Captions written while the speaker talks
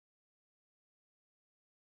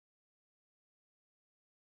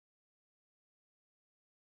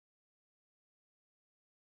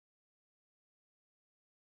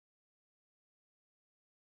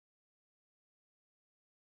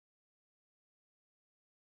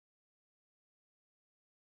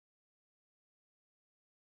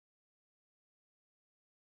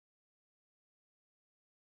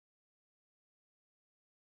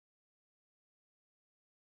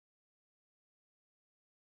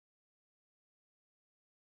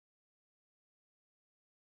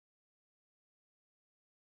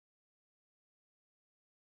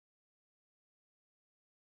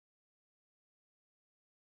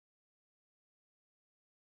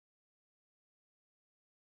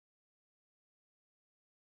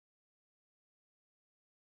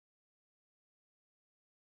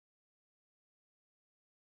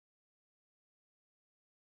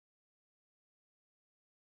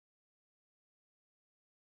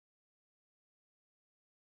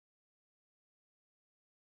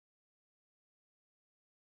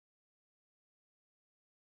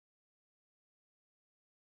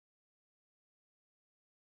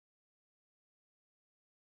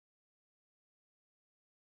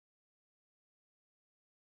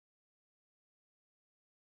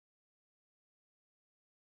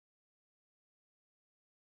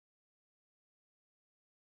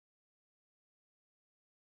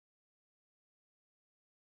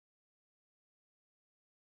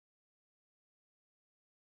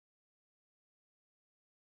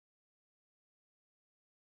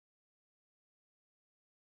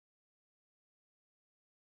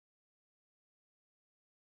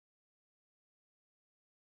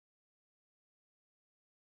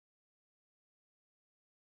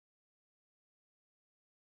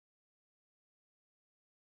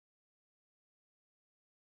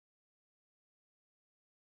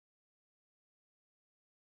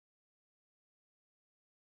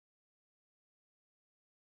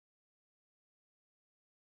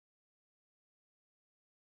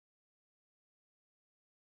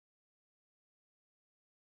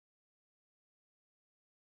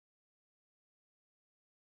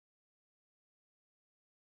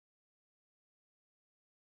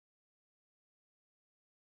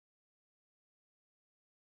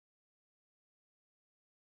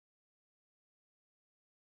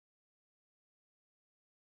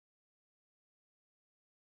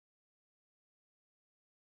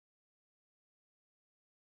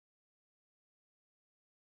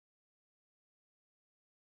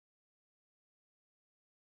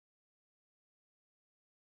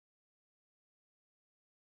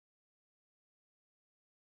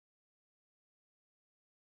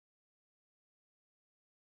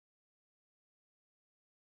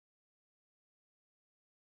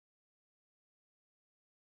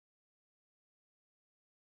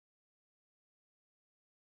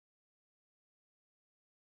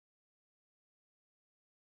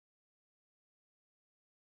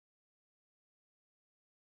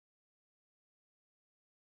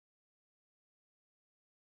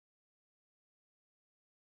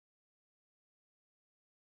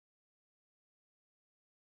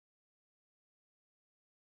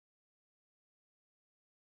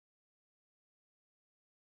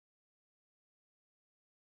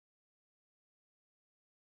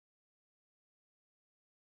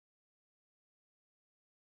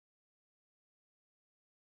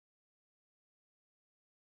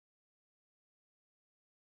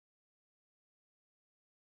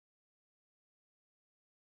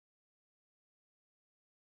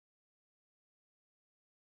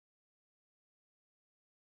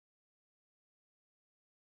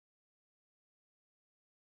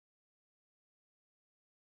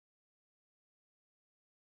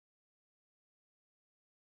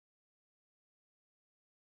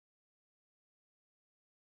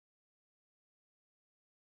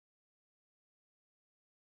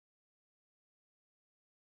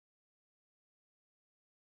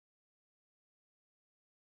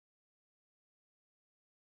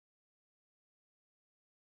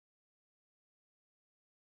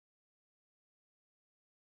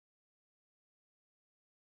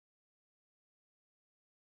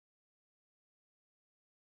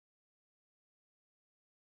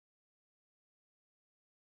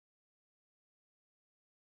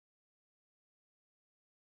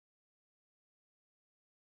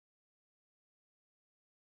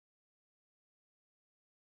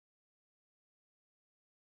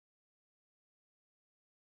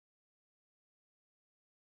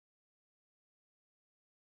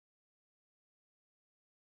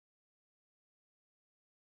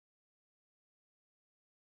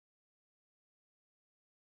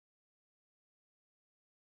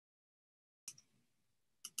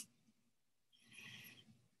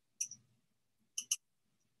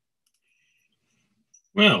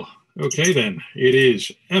Well, okay then. It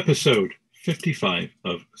is episode 55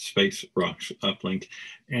 of Space Rocks Uplink,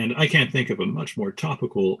 and I can't think of a much more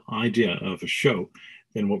topical idea of a show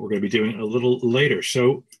than what we're going to be doing a little later.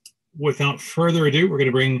 So, without further ado, we're going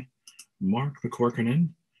to bring Mark the Corkin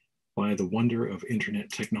in by the wonder of internet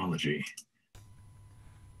technology.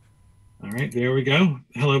 All right, there we go.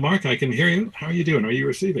 Hello, Mark. I can hear you. How are you doing? Are you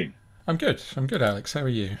receiving? I'm good. I'm good, Alex. How are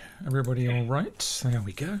you? Everybody all right? There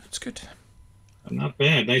we go. It's good. Not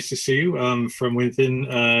bad. Nice to see you from within.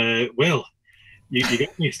 You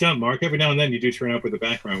got me stumped, Mark. Every now and then you do turn up with a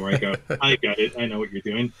background where I go, I got it. I know what you're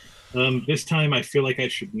doing. This time I feel like I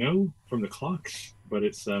should know from the clocks, but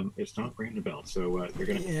it's not ringing the bell. So they're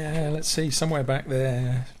gonna. Yeah, let's see. Somewhere back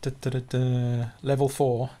there. Level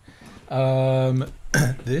 4.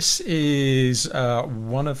 This is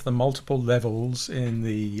one of the multiple levels in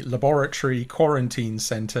the laboratory quarantine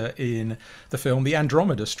center in the film The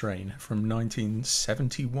Andromeda Strain from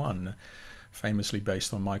 1971, famously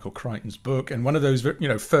based on Michael Crichton's book, and one of those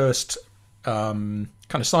first kind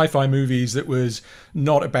of sci-fi movies that was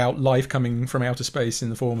not about life coming from outer space in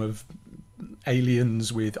the form of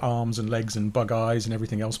aliens with arms and legs and bug eyes and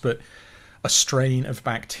everything else, but a strain of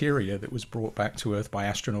bacteria that was brought back to Earth by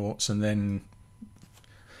astronauts and then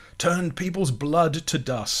turned people's blood to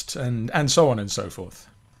dust and so on and so forth.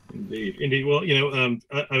 Indeed, indeed. Well,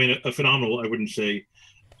 I mean, a phenomenal, I wouldn't say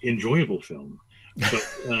enjoyable film, but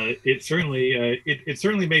it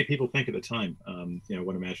certainly made people think at the time.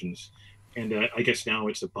 One imagines, and I guess now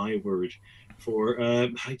it's a byword for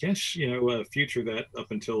I guess a future that up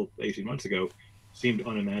until 18 months ago seemed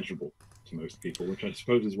unimaginable to most people, which I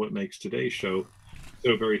suppose is what makes today's show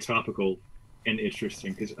so very topical and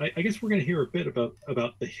interesting. Because I guess we're going to hear a bit about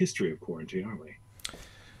the history of quarantine, aren't we?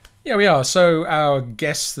 Yeah, we are. So our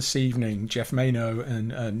guests this evening, Geoff Manaugh and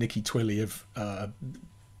Nicola Twilley, have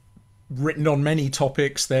written on many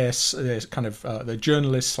topics. They're kind of they're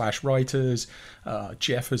journalists slash writers.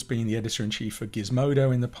 Geoff has been the editor in chief for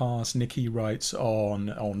Gizmodo in the past. Nikki writes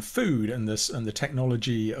on food and the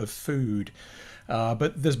technology of food.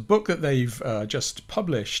 But this book that they've just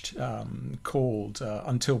published called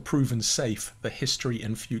Until Proven Safe, The History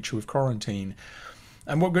and Future of Quarantine.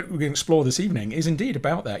 And what we're going to explore this evening is indeed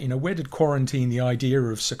about that. Where did quarantine, the idea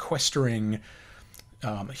of sequestering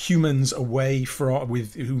humans away from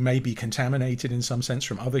who may be contaminated in some sense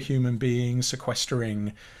from other human beings,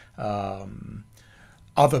 sequestering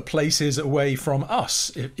other places away from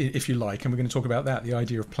us, if you like. And we're going to talk about that, the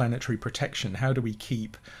idea of planetary protection. How do we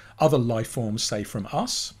keep other life forms safe from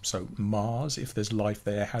us? So Mars, if there's life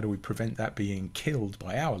there, how do we prevent that being killed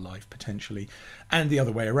by our life potentially? And the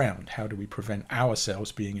other way around, how do we prevent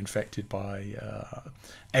ourselves being infected by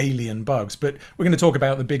alien bugs? But we're going to talk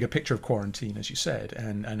about the bigger picture of quarantine, as you said,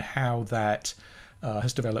 and how that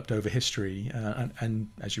has developed over history. And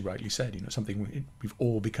as you rightly said, something we've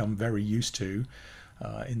all become very used to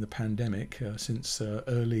in the pandemic since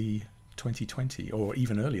early 2020, or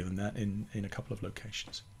even earlier than that in a couple of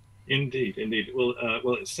locations. Indeed, indeed. Well,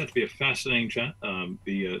 it's set to be a fascinating chat.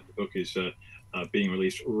 The book is being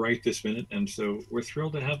released right this minute, and so we're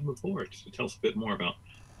thrilled to have them aboard to tell us a bit more about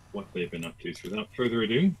what they've been up to. So without further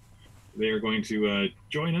ado, they are going to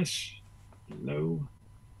join us. Hello.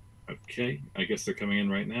 Okay, I guess they're coming in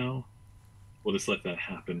right now. We'll just let that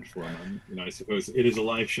happen for a moment. I suppose it is a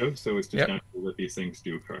live show, so it's just natural that these things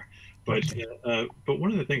do occur. But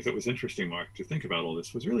one of the things that was interesting, Mark, to think about all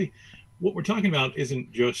this was really what we're talking about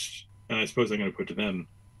isn't just. I suppose I'm going to put to them.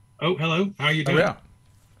 Oh, hello. How are you doing? Oh, yeah.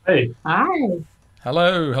 Hey. Hi.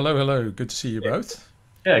 Hello, hello, hello. Good to see you both.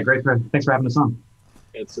 Yeah, great. Thanks for having us on.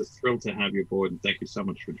 It's a thrill to have you aboard, and thank you so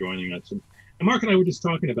much for joining us. And Mark and I were just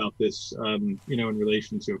talking about this, in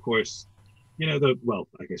relation to, of course,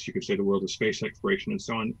 I guess you could say the world of space exploration and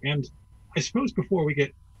so on. And I suppose before we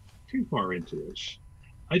get too far into this,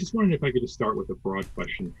 I just wondered if I could just start with a broad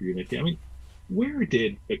question for you, Nikki. I mean, where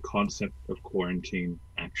did the concept of quarantine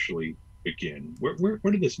actually begin? Where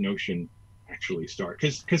did this notion actually start?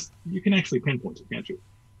 Because you can actually pinpoint it, can't you?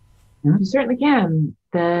 You certainly can.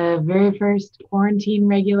 The very first quarantine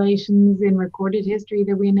regulations in recorded history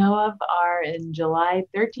that we know of are in July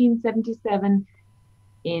 1377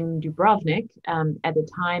 in Dubrovnik. At the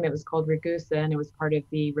time, it was called Ragusa, and it was part of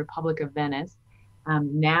the Republic of Venice.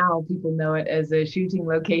 Now people know it as a shooting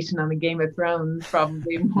location on the Game of Thrones,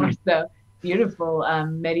 probably more so. Beautiful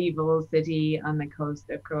medieval city on the coast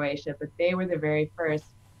of Croatia, but they were the very first.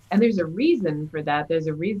 And there's a reason for that. There's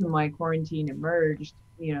a reason why quarantine emerged,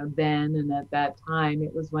 then and at that time.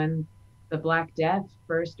 It was when the Black Death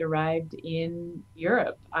first arrived in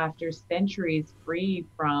Europe after centuries free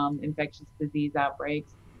from infectious disease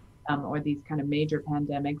outbreaks. or these kind of major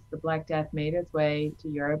pandemics, the Black Death made its way to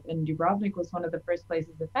Europe, and Dubrovnik was one of the first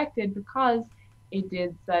places affected because it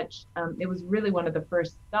did such, it was really one of the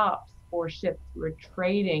first stops for ships who were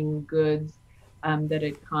trading goods that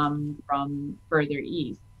had come from further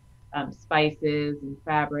east, spices and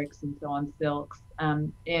fabrics and so on, silks.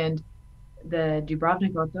 And the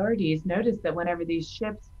Dubrovnik authorities noticed that whenever these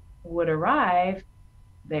ships would arrive,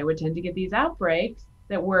 they would tend to get these outbreaks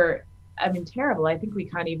that were, I mean, terrible. I think we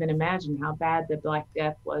can't even imagine how bad the Black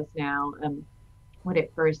Death was now. When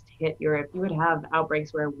it first hit Europe, you would have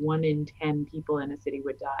outbreaks where 1 in 10 people in a city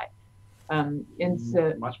would die. And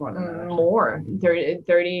so much more than that. More,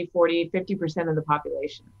 30, 40, 50% of the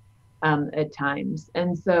population at times.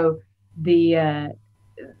 And so they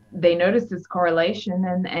noticed this correlation,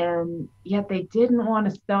 and yet they didn't want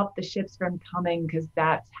to stop the ships from coming because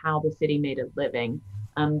that's how the city made a living.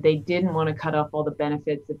 They didn't want to cut off all the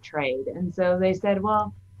benefits of trade. And so they said,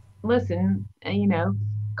 well, listen,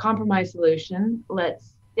 compromise solution.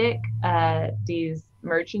 Let's stick these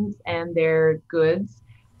merchants and their goods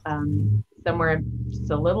somewhere just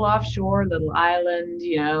a little offshore, little island,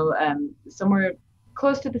 somewhere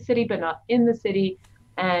close to the city, but not in the city,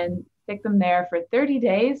 and stick them there for 30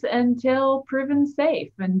 days until proven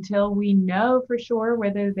safe, until we know for sure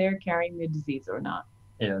whether they're carrying the disease or not.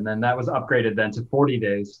 Yeah, and then that was upgraded then to 40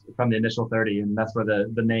 days from the initial 30, and that's where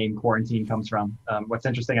the name quarantine comes from. What's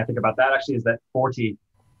interesting, I think, about that actually is that 40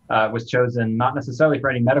 was chosen not necessarily for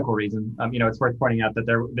any medical reason. It's worth pointing out that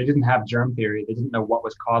they didn't have germ theory. They didn't know what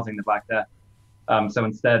was causing the Black Death. So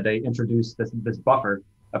instead, they introduced this buffer,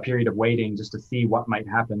 a period of waiting just to see what might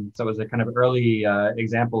happen. So it was a kind of early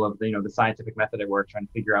example of the scientific method at work, trying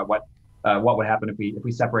to figure out what would happen if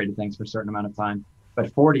we separated things for a certain amount of time. But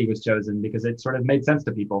 40 was chosen because it sort of made sense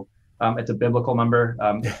to people. It's a biblical number.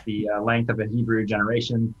 It's the length of a Hebrew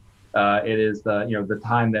generation. It is the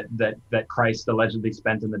time that Christ allegedly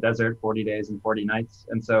spent in the desert, 40 days and 40 nights.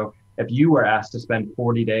 And so if you were asked to spend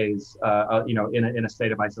 40 days, in a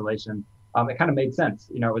state of isolation, it kind of made sense.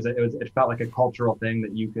 It felt like a cultural thing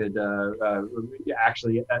that you could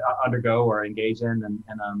actually undergo or engage in,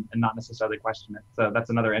 and not necessarily question it. So that's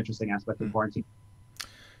another interesting aspect of quarantine.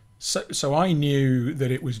 So I knew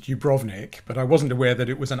that it was Dubrovnik, but I wasn't aware that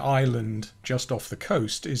it was an island just off the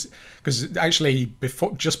coast. Because actually, a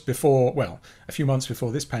few months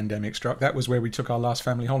before this pandemic struck, that was where we took our last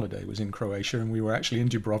family holiday, was in Croatia, and we were actually in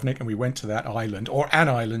Dubrovnik, and we went to that island, or an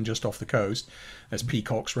island just off the coast. There's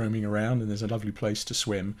peacocks roaming around, and there's a lovely place to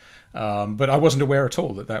swim. But I wasn't aware at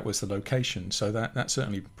all that that was the location. So that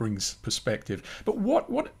certainly brings perspective. But what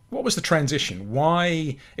was the transition?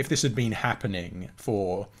 Why, if this had been happening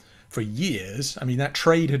for years, I mean, that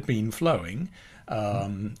trade had been flowing.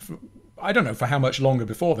 I don't know for how much longer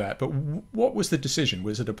before that, but what was the decision?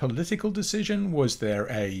 Was it a political decision? Was there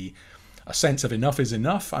a sense of enough is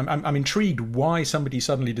enough? I'm intrigued why somebody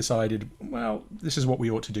suddenly decided, well, this is what we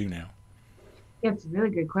ought to do now. It's a really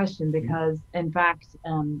good question because, in fact,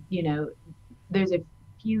 there's a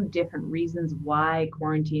few different reasons why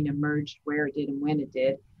quarantine emerged where it did and when it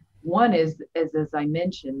did. One is, as I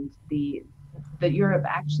mentioned, that Europe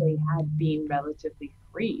actually had been relatively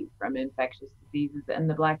free from infectious diseases, and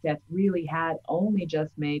the Black Death really had only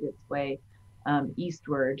just made its way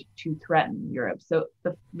eastward to threaten Europe. So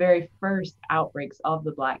the very first outbreaks of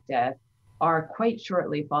the Black Death are quite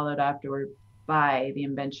shortly followed afterward by the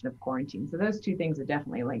invention of quarantine. So those two things are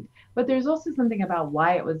definitely linked. But there's also something about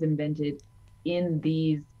why it was invented in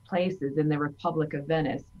these places in the Republic of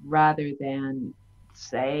Venice rather than,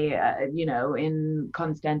 say, in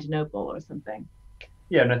Constantinople or something.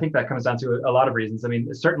 Yeah, and I think that comes down to a lot of reasons. I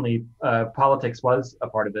mean, certainly politics was a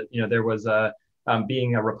part of it. There was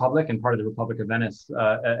being a republic and part of the Republic of Venice,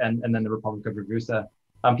 and then the Republic of Ragusa.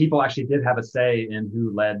 People actually did have a say in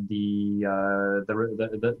who led the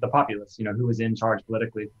populace. Who was in charge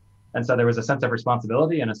politically, and so there was a sense of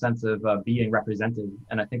responsibility and a sense of being represented.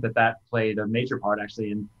 And I think that played a major part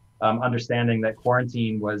actually in understanding that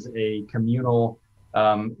quarantine was a communal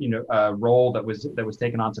role that was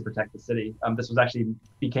taken on to protect the city. This was actually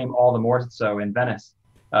became all the more so in Venice,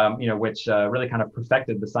 which really kind of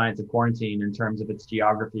perfected the science of quarantine in terms of its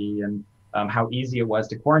geography and how easy it was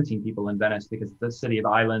to quarantine people in Venice, because it's a city of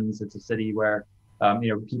islands. It's a city where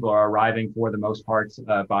people are arriving for the most part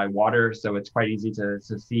by water, so it's quite easy to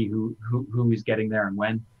see who is getting there and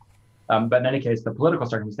when. But in any case, the political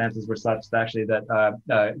circumstances were such that actually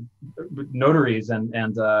that notaries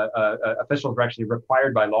and officials were actually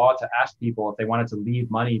required by law to ask people if they wanted to leave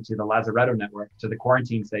money to the Lazaretto network, to the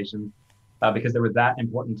quarantine station, because they were that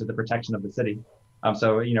important to the protection of the city.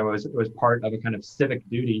 So, it was part of a kind of civic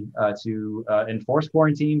duty to enforce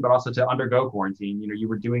quarantine, but also to undergo quarantine. You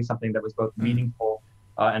were doing something that was both meaningful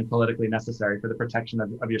and politically necessary for the protection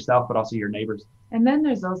of yourself, but also your neighbors. And then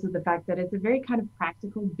there's also the fact that it's a very kind of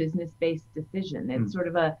practical business-based decision. It's sort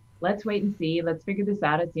of a, let's wait and see, let's figure this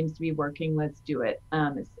out. It seems to be working, let's do it.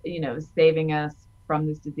 It's, saving us from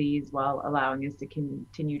this disease while allowing us to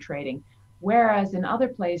continue trading. Whereas in other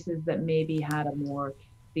places that maybe had a more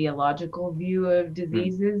theological view of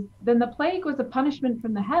diseases, then the plague was a punishment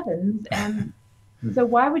from the heavens. And so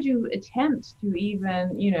why would you attempt to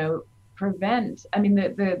even, prevent? I mean,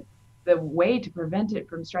 the way to prevent it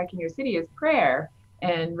from striking your city is prayer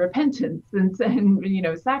and repentance and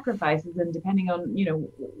sacrifices, and depending on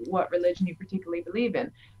what religion you particularly believe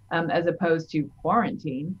in, as opposed to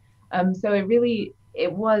quarantine. So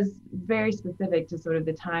it was very specific to sort of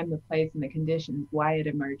the time, the place, and the conditions why it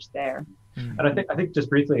emerged there. And I think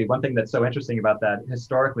just briefly, one thing that's so interesting about that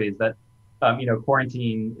historically is that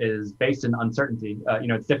quarantine is based in uncertainty.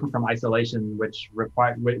 It's different from isolation, which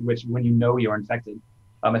when you're infected.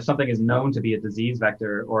 If something is known to be a disease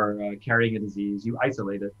vector or carrying a disease, you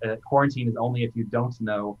isolate it. Quarantine is only if you don't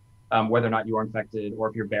know whether or not you are infected or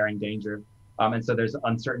if you're bearing danger. And so there's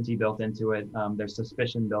uncertainty built into it. There's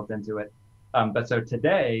suspicion built into it. But so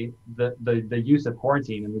today, the use of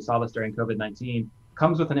quarantine, and we saw this during COVID-19,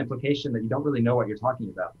 comes with an implication that you don't really know what you're talking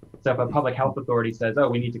about. So if a public health authority says, oh,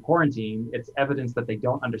 we need to quarantine, it's evidence that they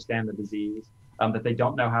don't understand the disease, that they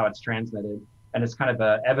don't know how it's transmitted. And it's kind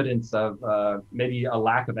of evidence of maybe a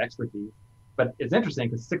lack of expertise. But it's interesting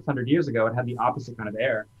because 600 years ago, it had the opposite kind of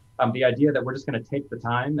air. The idea that we're just going to take the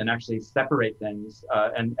time and actually separate things.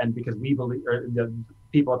 And because we believe, or the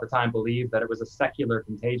people at the time believed that it was a secular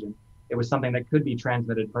contagion. It was something that could be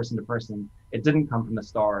transmitted person to person. It didn't come from the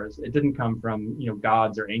stars. It didn't come from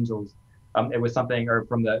gods or angels. It was something, or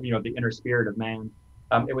from the the inner spirit of man.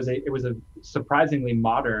 It was a surprisingly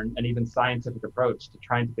modern and even scientific approach to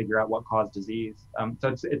trying to figure out what caused disease. So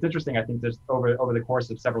it's interesting. I think just over the course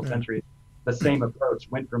of several centuries, the same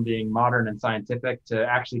approach went from being modern and scientific to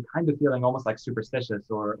actually kind of feeling almost like superstitious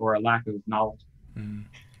or a lack of knowledge.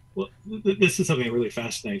 Well, this is something that really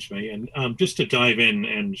fascinates me, and just to dive in,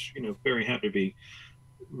 and very happy to be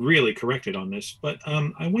really corrected on this, but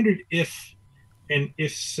I wondered if, and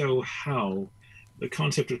if so, how the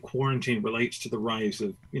concept of quarantine relates to the rise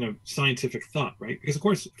of scientific thought, right? Because of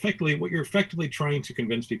course, what you're effectively trying to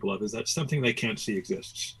convince people of is that something they can't see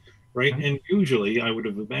exists, right? And usually, I would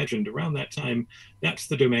have imagined around that time, that's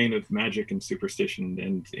the domain of magic and superstition,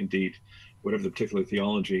 and indeed, whatever the particular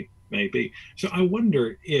theology may be. So I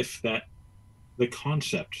wonder if the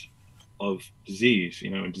concept of disease,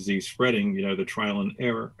 and disease spreading, the trial and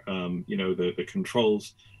error, the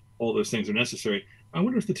controls, all those things are necessary. I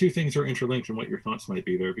wonder if the two things are interlinked and what your thoughts might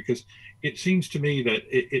be there, because it seems to me that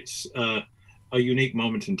it's a unique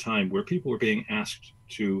moment in time where people are being asked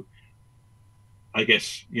to, I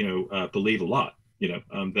guess, believe a lot,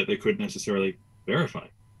 that they couldn't necessarily verify.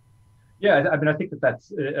 Yeah, I mean, I think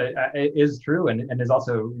that's is true, and is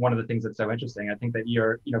also one of the things that's so interesting. I think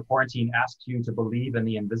that quarantine asks you to believe in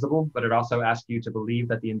the invisible, but it also asks you to believe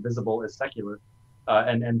that the invisible is secular,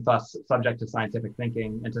 and thus subject to scientific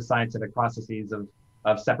thinking and to scientific processes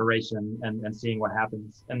of separation and seeing what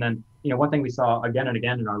happens. And then, one thing we saw again and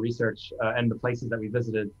again in our research and the places that we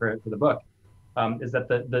visited for the book, is that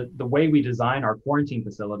the way we design our quarantine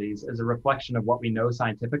facilities is a reflection of what we know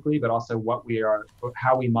scientifically, but also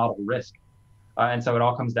how we model risk. And so it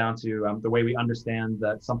all comes down to the way we understand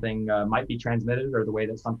that something might be transmitted, or the way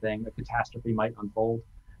that a catastrophe might unfold.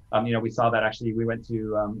 We saw that actually. We went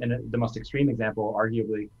to, and the most extreme example,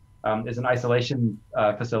 arguably, is an isolation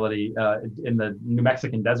facility in the New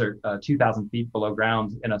Mexican desert, 2,000 feet below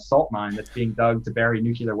ground, in a salt mine that's being dug to bury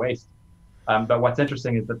nuclear waste. But what's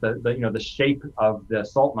interesting is that the shape of the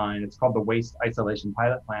salt mine, it's called the Waste Isolation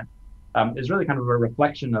Pilot Plant, is really kind of a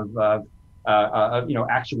reflection of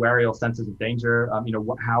actuarial senses of danger.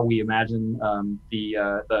 How we imagine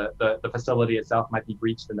the facility itself might be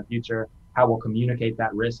breached in the future, how we'll communicate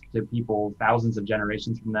that risk to people thousands of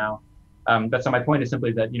generations from now. But so my point is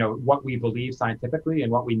simply that what we believe scientifically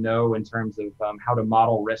and what we know in terms of how to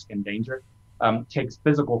model risk and danger takes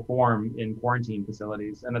physical form in quarantine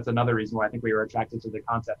facilities. And that's another reason why I think we were attracted to the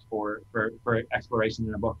concept for exploration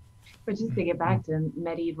in a book. But just to get back to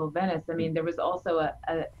medieval Venice, I mean, there was also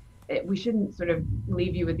we shouldn't sort of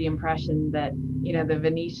leave you with the impression that, the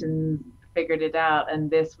Venetians figured it out and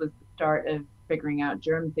this was the start of figuring out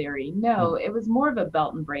germ theory. No, it was more of a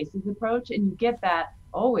belt and braces approach. And you get that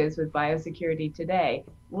always with biosecurity today,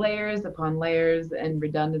 layers upon layers and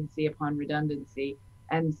redundancy upon redundancy.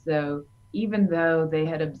 And so even though they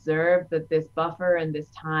had observed that this buffer and this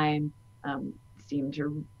time seemed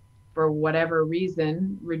to, for whatever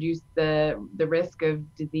reason, reduce the risk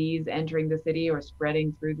of disease entering the city or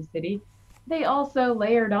spreading through the city, they also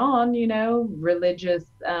layered on, religious,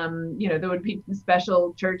 there would be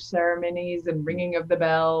special church ceremonies and ringing of the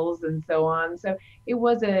bells and so on. So it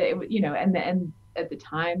was and at the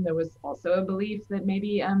time there was also a belief that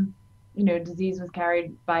maybe, disease was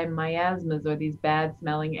carried by miasmas, or these bad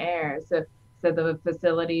smelling air. So the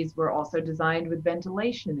facilities were also designed with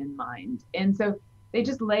ventilation in mind. And so they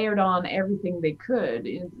just layered on everything they could.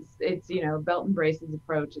 It's belt and braces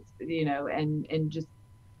approach. It's, and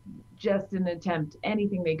just an attempt,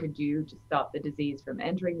 anything they could do to stop the disease from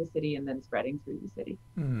entering the city and then spreading through the city.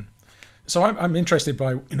 So I'm interested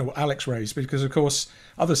by what Alex raised, because of course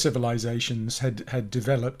other civilizations had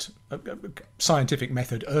developed a scientific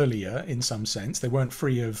method earlier in some sense. They weren't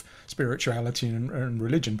free of spirituality and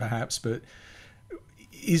religion perhaps, but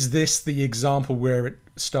is this the example where it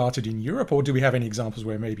started in Europe, or do we have any examples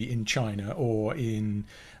where maybe in China or in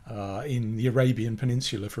the Arabian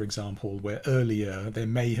Peninsula, for example, where earlier there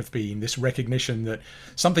may have been this recognition that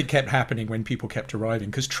something kept happening when people kept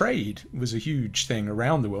arriving? Because trade was a huge thing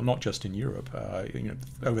around the world, not just in Europe,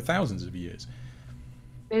 over thousands of years.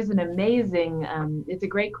 There's an amazing, it's a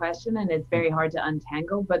great question, and it's very hard to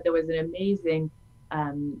untangle, but there was an amazing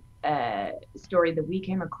story that we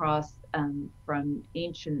came across from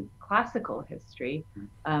ancient classical history,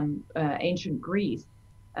 ancient Greece.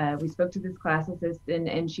 We spoke to this classicist,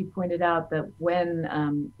 and she pointed out that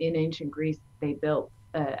when in ancient Greece they built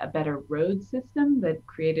a better road system that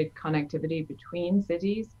created connectivity between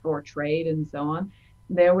cities for trade and so on,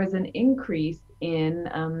 there was an increase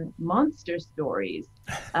in monster stories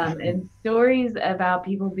and stories about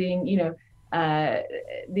people being,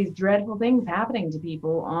 these dreadful things happening to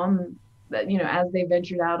people on, as they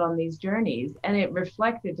ventured out on these journeys. And it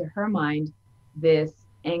reflected to her mind this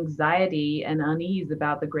anxiety and unease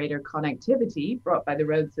about the greater connectivity brought by the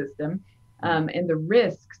road system, and the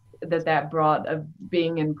risks that brought of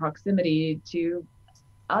being in proximity to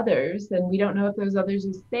others, and we don't know if those others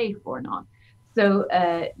are safe or not. So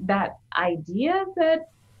that idea that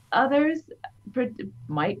others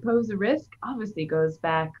might pose a risk obviously goes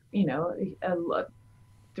back,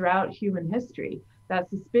 throughout human history. That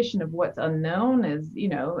suspicion of what's unknown is,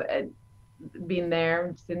 been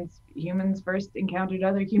there since humans first encountered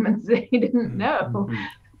other humans they didn't know.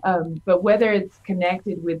 But whether it's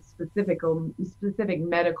connected with specific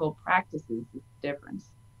medical practices is different.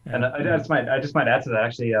 And I just might add to that,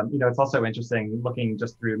 actually. It's also interesting looking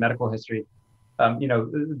just through medical history.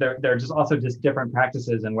 There are just also different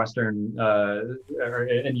practices in Western or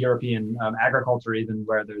in European agriculture, even,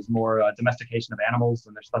 where there's more domestication of animals,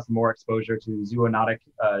 and there's thus more exposure to zoonotic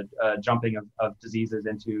jumping of diseases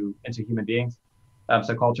into human beings.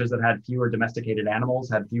 So cultures that had fewer domesticated animals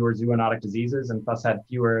had fewer zoonotic diseases, and thus had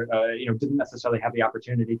fewer, didn't necessarily have the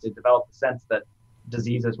opportunity to develop the sense that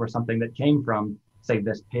diseases were something that came from, say,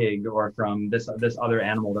 this pig or from this other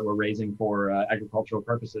animal that we're raising for agricultural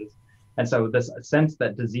purposes. And so this sense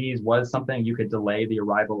that disease was something you could delay the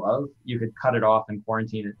arrival of, you could cut it off and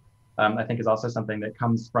quarantine it, I think is also something that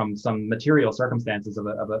comes from some material circumstances of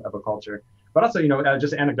a culture. But also,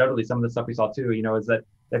 just anecdotally, some of the stuff we saw too, is that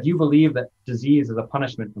if you believe that disease is a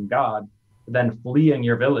punishment from God, then fleeing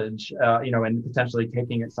your village, and potentially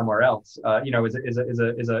taking it somewhere else,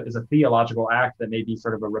 is a theological act that may be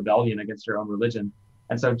sort of a rebellion against your own religion.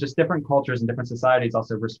 And so just different cultures and different societies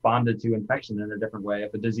also responded to infection in a different way.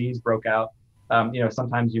 If a disease broke out,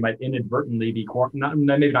 sometimes you might inadvertently be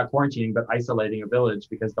maybe not quarantining, but isolating a village,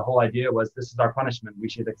 because the whole idea was, this is our punishment, we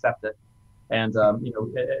should accept it. And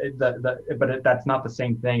that's not the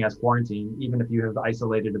same thing as quarantine, even if you have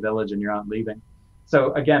isolated a village and you're not leaving.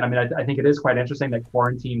 So again, I think it is quite interesting that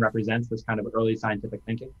quarantine represents this kind of early scientific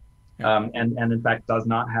thinking. And in fact does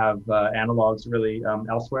not have analogs really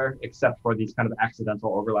elsewhere, except for these kind of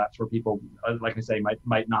accidental overlaps where people, like I say,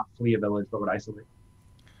 might not flee a village but would isolate.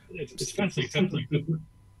 It's fascinating.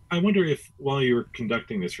 I wonder if, while you were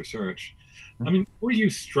conducting this research, were you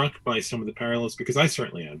struck by some of the parallels? Because I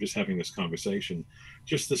certainly am, just having this conversation,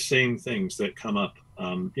 just the same things that come up.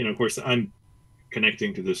 Of course, I'm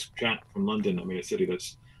connecting to this chat from London. A city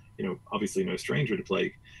that's, obviously no stranger to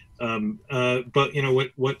plague. But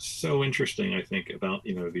what's so interesting, I think, about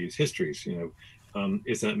these histories,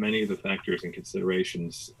 is that many of the factors and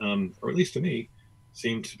considerations, or at least to me,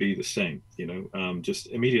 seem to be the same. Just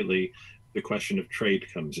immediately the question of trade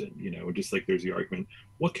comes in. Just like there's the argument,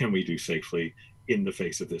 what can we do safely in the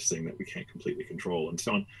face of this thing that we can't completely control and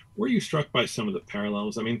so on. Were you struck by some of the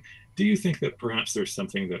parallels? I mean, do you think that perhaps there's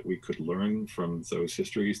something that we could learn from those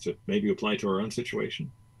histories to maybe apply to our own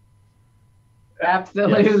situation?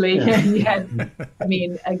 Absolutely. Yes. Yes. I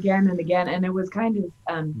mean, again and again. And it was kind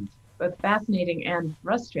of both fascinating and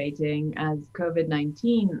frustrating as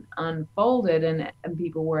COVID-19 unfolded, and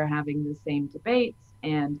people were having the same debates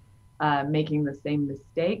and making the same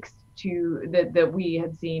mistakes that we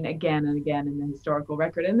had seen again and again in the historical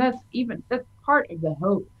record. And that's part of the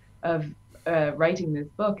hope of writing this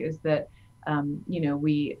book, is that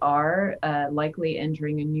we are likely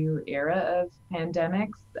entering a new era of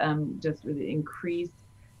pandemics, just with increased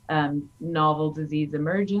novel disease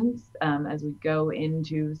emergence as we go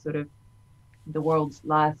into sort of the world's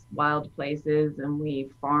last wild places, and we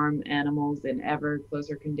farm animals in ever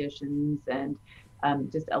closer conditions, and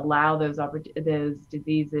just allow those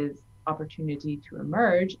diseases opportunity to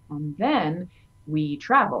emerge. And then we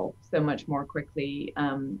travel so much more quickly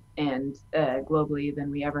and globally than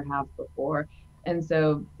we ever have before. And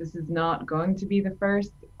so this is not going to be the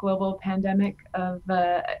first global pandemic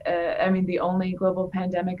the only global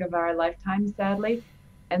pandemic of our lifetime, sadly.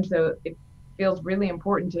 And so it feels really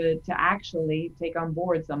important to actually take on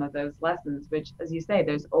board some of those lessons, which, as you say,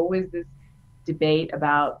 there's always this debate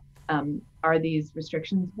about, are these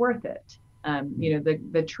restrictions worth it?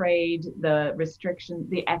 The trade, the restriction,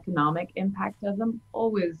 the economic impact of them,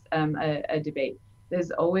 always a debate. There's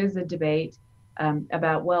always a debate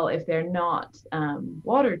about, well, if they're not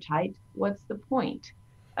watertight, what's the point?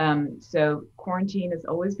 So quarantine has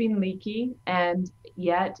always been leaky, and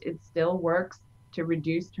yet it still works to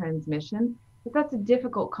reduce transmission. But that's a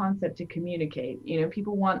difficult concept to communicate.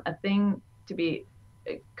 People want a thing to be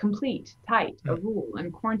complete, tight, a rule,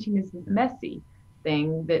 and quarantine is messy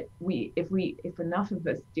thing that if enough of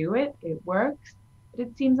us do it, it works. But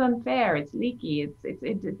it seems unfair. It's leaky.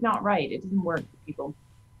 It's not right. It doesn't work for people.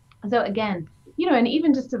 So again, and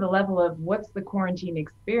even just to the level of what's the quarantine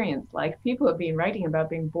experience like? People have been writing about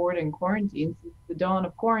being bored in quarantine since the dawn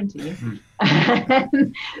of quarantine.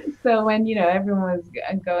 So when everyone was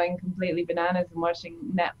going completely bananas and watching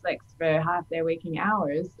Netflix for half their waking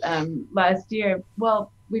hours last year,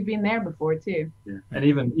 well, we've been there before too. Yeah. And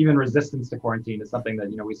even resistance to quarantine is something that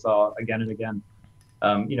we saw again and again.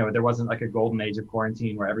 There wasn't like a golden age of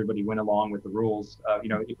quarantine where everybody went along with the rules.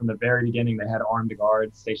 From the very beginning, they had armed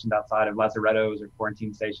guards stationed outside of lazarettos or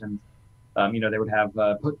quarantine stations. They would have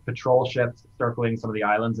patrol ships circling some of the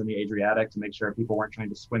islands in the Adriatic to make sure people weren't trying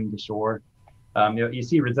to swim to shore. You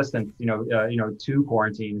see resistance, to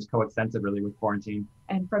quarantine is coextensive really with quarantine.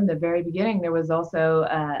 And from the very beginning, there was also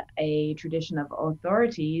a tradition of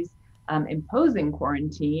authorities imposing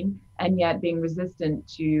quarantine, and yet being resistant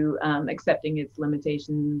to accepting its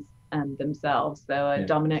limitations themselves. So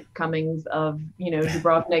Dominic Cummings of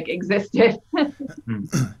Dubrovnik existed.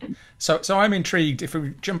 So I'm intrigued. If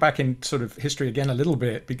we jump back in sort of history again a little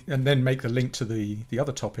bit, and then make the link to the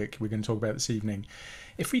other topic we're going to talk about this evening.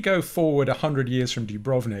 If we go forward 100 years from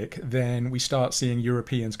Dubrovnik, then we start seeing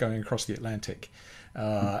Europeans going across the Atlantic,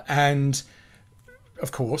 and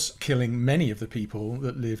of course, killing many of the people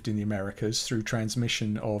that lived in the Americas through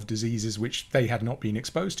transmission of diseases which they had not been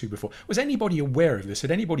exposed to before. Was anybody aware of this? Had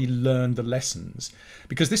anybody learned the lessons?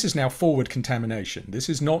 Because this is now forward contamination. This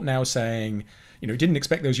is not now saying, didn't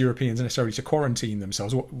expect those Europeans necessarily to quarantine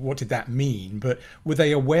themselves. What did that mean? But were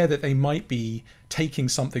they aware that they might be taking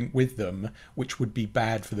something with them which would be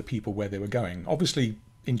bad for the people where they were going? Obviously,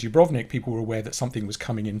 in Dubrovnik, people were aware that something was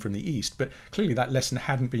coming in from the east, but clearly that lesson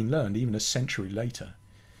hadn't been learned even a century later.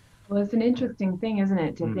 Well, it's an interesting thing, isn't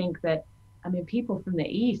it, to think that, people from the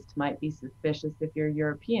east might be suspicious if you're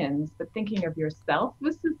Europeans, but thinking of yourself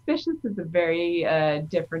as suspicious is a very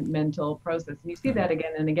different mental process. And you see that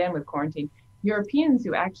again and again with quarantine. Europeans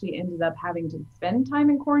who actually ended up having to spend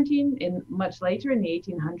time in quarantine much later in the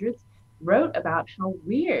 1800s wrote about how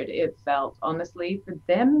weird it felt, honestly, for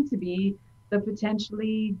them to be the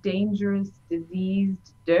potentially dangerous,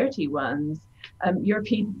 diseased, dirty ones.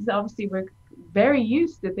 Europeans obviously were very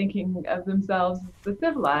used to thinking of themselves as the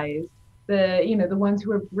civilized, the ones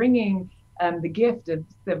who are bringing the gift of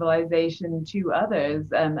civilization to others,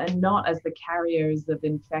 and not as the carriers of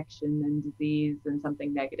infection and disease and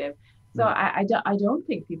something negative. So I don't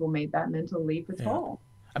think people made that mental leap at all.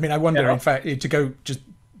 I mean, I wonder, in fact, to go just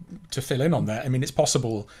to fill in on that, I mean, it's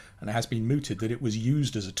possible, and it has been mooted, that it was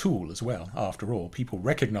used as a tool as well. After all, people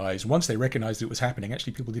recognized, once they recognized it was happening,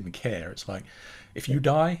 actually people didn't care. It's like, if you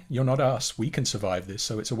die, you're not us. We can survive this.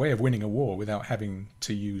 So it's a way of winning a war without having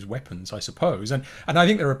to use weapons, I suppose. And I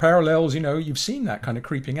think there are parallels. You've seen that kind of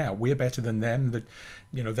creeping out. We're better than them. That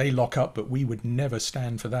they lock up, but we would never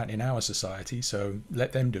stand for that in our society. So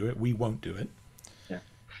let them do it. We won't do it.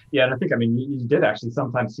 Yeah, and I think, I mean, you did actually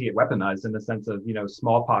sometimes see it weaponized in the sense of,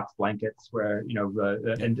 smallpox blankets where,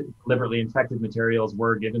 and deliberately infected materials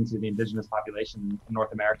were given to the indigenous population in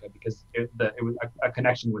North America because it was a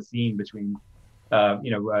connection was seen between,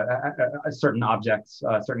 certain objects,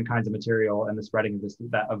 certain kinds of material and the spreading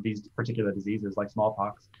of these particular diseases like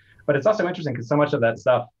smallpox. But it's also interesting because so much of that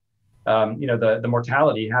stuff, the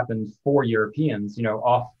mortality happened for Europeans,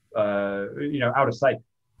 off, out of sight.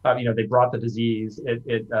 They brought the disease,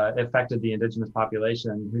 it affected the indigenous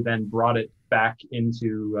population, who then brought it back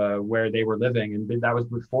into where they were living. And that was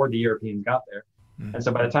before the Europeans got there. Mm-hmm. And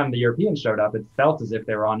so by the time the Europeans showed up, it felt as if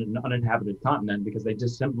they were on an uninhabited continent because they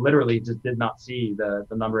just literally did not see the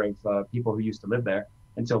number of people who used to live there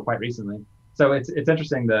until quite recently. So it's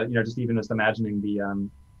interesting that, just even just imagining the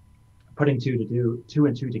putting two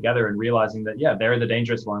and two together and realizing that, yeah, they're the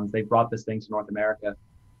dangerous ones. They brought this thing to North America.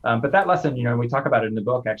 But that lesson, and we talk about it in the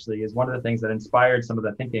book, actually, is one of the things that inspired some of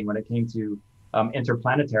the thinking when it came to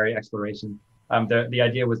interplanetary exploration. The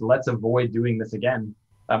idea was, let's avoid doing this again.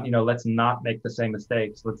 Let's not make the same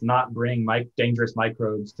mistakes. Let's not bring dangerous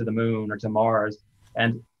microbes to the moon or to Mars.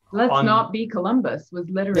 And let's not be Columbus was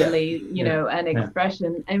literally, an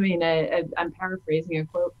expression. I mean, I'm paraphrasing a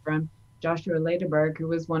quote from Joshua Lederberg, who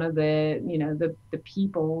was one of the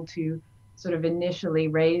people to sort of initially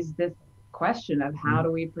raise this question of how do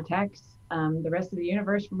we protect the rest of the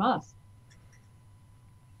universe from us.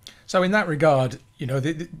 So in that regard,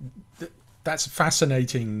 that's a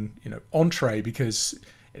fascinating, entree, because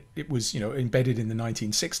it was, embedded in the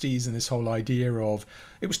 1960s, and this whole idea of,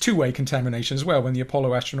 it was two-way contamination as well. When the Apollo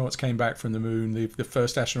astronauts came back from the moon, the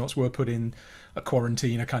first astronauts were put in a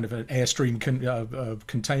quarantine, a kind of an Airstream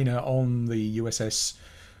container on the USS,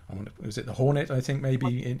 was it the Hornet, I think,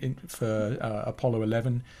 maybe, for Apollo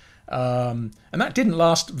 11. And that didn't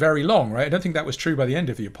last very long, right? I don't think that was true by the end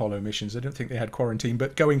of the Apollo missions. I don't think they had quarantine,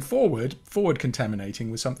 but going forward contaminating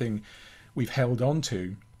was something we've held on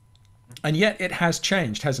to. And yet it has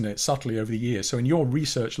changed, hasn't it, subtly over the years. So in your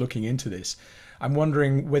research looking into this, I'm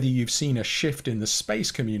wondering whether you've seen a shift in the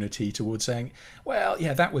space community towards saying, well,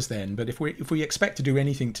 yeah, that was then, but if we expect to do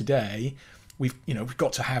anything today, we've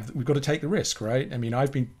got to take the risk, right? I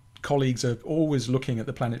mean, colleagues are always looking at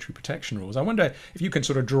the planetary protection rules. I wonder if you can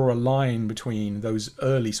sort of draw a line between those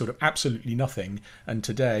early sort of absolutely nothing and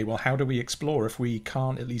today. Well, how do we explore if we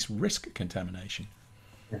can't at least risk contamination?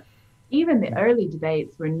 Even the early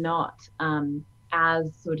debates were not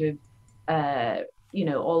as sort of,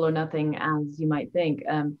 all or nothing as you might think.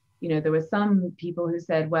 There were some people who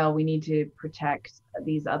said, well, we need to protect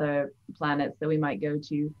these other planets that we might go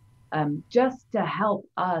to just to help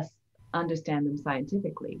us understand them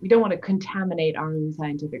scientifically. We don't want to contaminate our own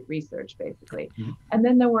scientific research, basically. Mm-hmm. And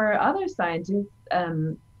then there were other scientists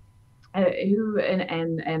who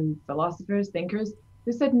and philosophers, thinkers,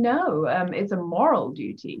 who said no, it's a moral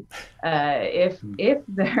duty. If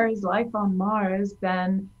there is life on Mars,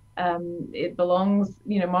 then it belongs,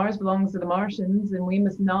 Mars belongs to the Martians, and we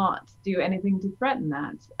must not do anything to threaten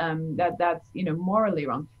that. That's morally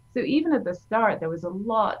wrong. So even at the start, there was a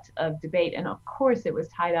lot of debate, and of course it was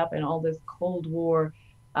tied up in all this Cold War,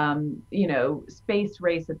 space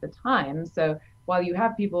race at the time. So while you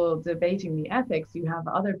have people debating the ethics, you have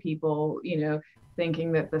other people,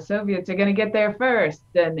 thinking that the Soviets are going to get there first,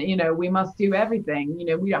 and we must do everything. We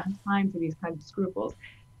don't have time for these kinds of scruples.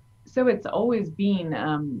 So it's always been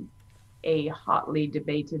a hotly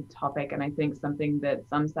debated topic, and I think something that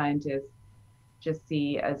some scientists just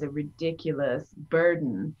see as a ridiculous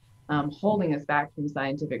burden, holding us back from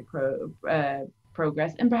scientific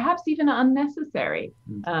progress, and perhaps even unnecessary.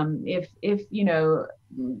 If in a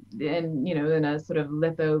sort of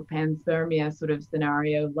lithopanspermia sort of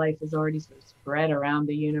scenario, life is already sort of spread around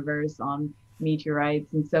the universe on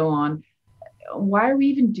meteorites and so on. Why are we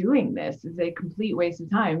even doing this? It's a complete waste of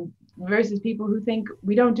time, versus people who think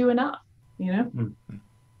we don't do enough, Yeah,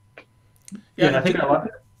 and I think a lot.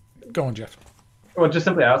 Go on, Geoff. Well, just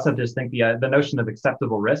simply, I also just think the notion of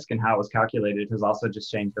acceptable risk and how it was calculated has also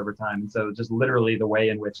just changed over time. And so just literally the way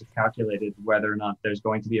in which it's calculated, whether or not there's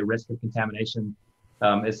going to be a risk of contamination,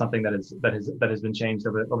 is something that has been changed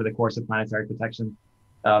over the course of planetary protection.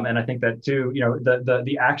 And I think that too,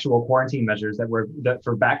 the actual quarantine measures that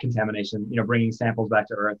for back contamination, bringing samples back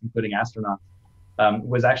to Earth, including astronauts,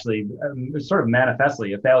 was actually sort of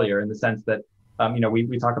manifestly a failure in the sense that,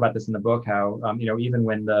 we talk about this in the book, how, even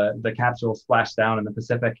when the capsule splashed down in the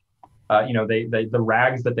Pacific, the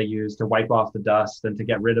rags that they used to wipe off the dust and to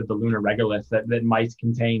get rid of the lunar regolith that might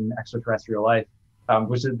contain extraterrestrial life,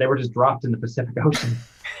 they were just dropped in the Pacific Ocean.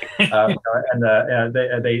 They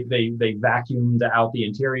vacuumed out the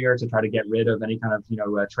interior to try to get rid of any kind of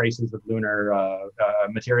traces of lunar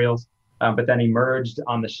materials, but then emerged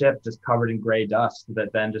on the ship just covered in gray dust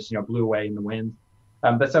that then just blew away in the wind.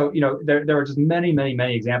 But so there are just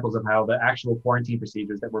many examples of how the actual quarantine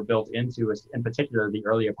procedures that were built into, in particular, the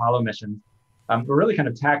early Apollo missions, were really kind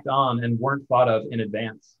of tacked on and weren't thought of in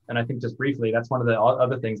advance. And I think just briefly, that's one of the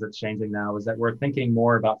other things that's changing now, is that we're thinking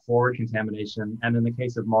more about forward contamination, and in the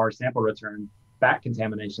case of Mars sample return, back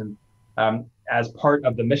contamination, as part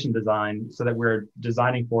of the mission design, so that we're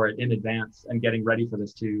designing for it in advance and getting ready for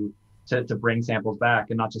this to bring samples back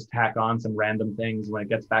and not just tack on some random things when it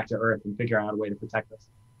gets back to Earth and figure out a way to protect us.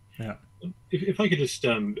 Yeah. If I could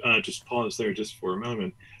just pause there just for a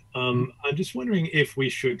moment. I'm just wondering if we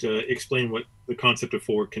should explain what the concept of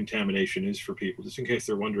forward contamination is for people, just in case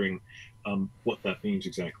they're wondering what that means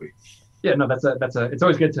exactly. Yeah, no, it's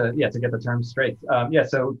always good to get the terms straight.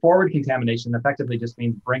 So forward contamination effectively just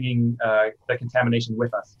means bringing the contamination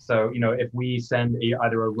with us. So, if we send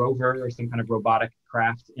either a rover or some kind of robotic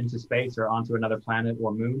craft into space or onto another planet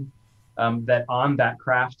or moon, that on that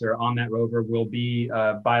craft or on that rover will be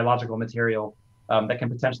biological material that can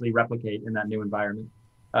potentially replicate in that new environment.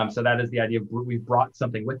 So that is the idea of we've brought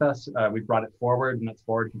something with us, we've brought it forward, and that's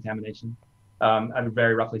forward contamination,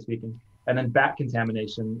 very roughly speaking. And then back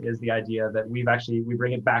contamination is the idea that we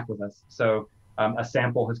bring it back with us. So a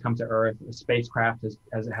sample has come to Earth, a spacecraft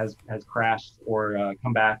has crashed or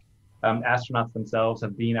come back. Astronauts themselves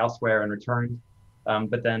have been elsewhere and returned.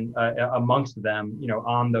 But then amongst them,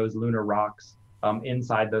 on those lunar rocks,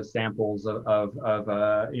 inside those samples of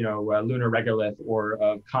lunar regolith or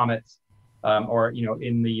of comets, or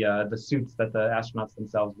in the suits that the astronauts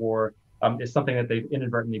themselves wore, is something that they've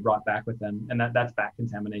inadvertently brought back with them, and that's back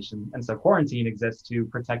contamination. And so quarantine exists to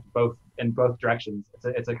protect in both directions.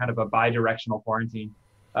 It's a kind of a bi-directional quarantine,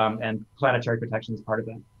 and planetary protection is part of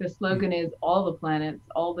that. The slogan is all the planets,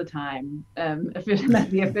 all the time. That's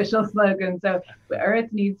the official slogan. So the Earth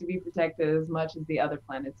needs to be protected as much as the other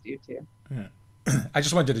planets do too. Yeah. I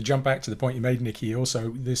just wanted to jump back to the point you made, Nikki.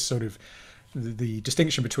 Also, this sort of the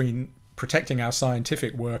distinction between protecting our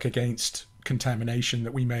scientific work against contamination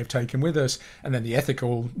that we may have taken with us, and then the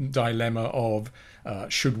ethical dilemma of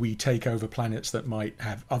should we take over planets that might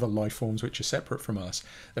have other life forms which are separate from us.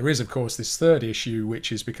 There is, of course, this third issue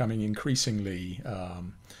which is becoming increasingly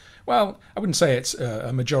well, I wouldn't say it's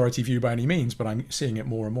a majority view by any means, but I'm seeing it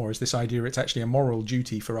more and more, is this idea it's actually a moral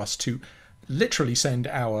duty for us to literally send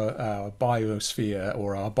our biosphere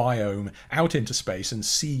or our biome out into space and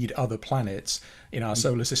seed other planets in our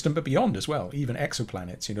solar system, but beyond as well, even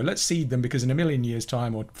exoplanets. Let's seed them, because in 1 million years'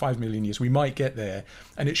 time or 5 million years, we might get there,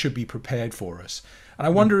 and it should be prepared for us. And I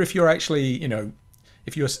wonder if you're actually,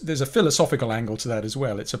 there's a philosophical angle to that as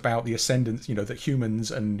well. It's about the ascendance, that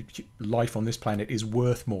humans and life on this planet is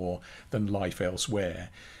worth more than life elsewhere.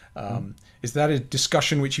 Is that a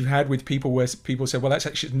discussion which you've had with people where people say, well, that's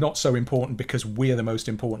actually not so important because we're the most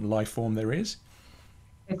important life form there is?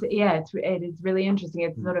 It is really interesting.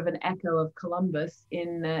 It's sort of an echo of Columbus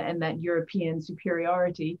in that European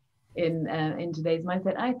superiority in today's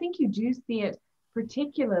mindset. I think you do see it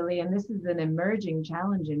particularly, and this is an emerging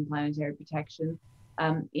challenge in planetary protection,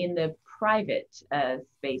 in the private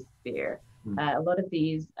space sphere. A lot of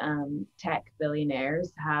these tech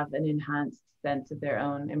billionaires have an enhanced sense of their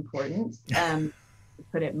own importance, to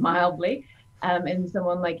put it mildly. And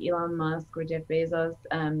someone like Elon Musk or Jeff Bezos,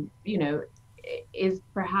 is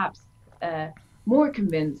perhaps more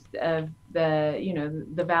convinced of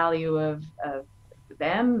the value of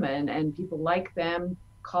them and people like them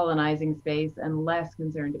colonizing space, and less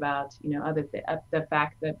concerned about the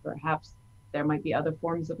fact that perhaps there might be other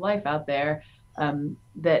forms of life out there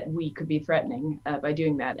that we could be threatening by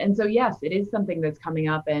doing that. And so yes, it is something that's coming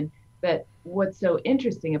up, and that what's so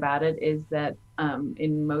interesting about it is that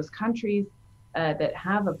in most countries that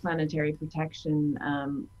have a planetary protection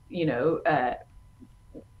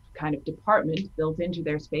kind of department built into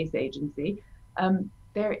their space agency,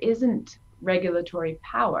 there isn't regulatory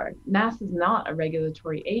power. NASA's not a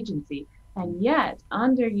regulatory agency, and yet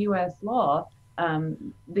under US law,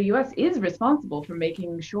 the US is responsible for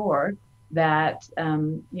making sure that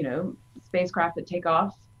spacecraft that take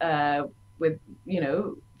off with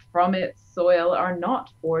from its soil are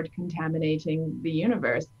not forward contaminating the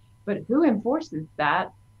universe. But who enforces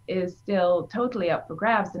that is still totally up for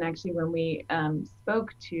grabs. And actually, when we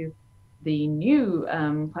spoke to the new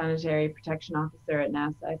planetary protection officer at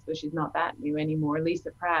NASA, I suppose she's not that new anymore,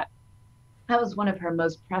 Lisa Pratt, that was one of her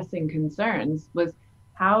most pressing concerns, was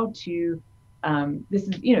how to, this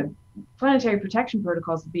is, planetary protection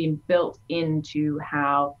protocols being built into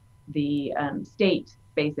how the state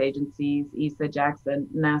space agencies, ESA, JAXA,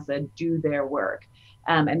 NASA, do their work.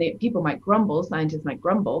 And people might grumble, scientists might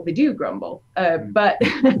grumble, they do grumble, but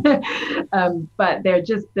but they're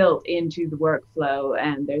just built into the workflow,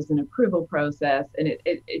 and there's an approval process, and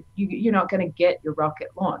you're not going to get your rocket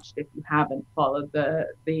launched if you haven't followed the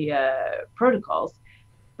protocols.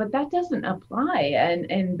 But that doesn't apply,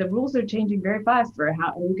 and the rules are changing very fast for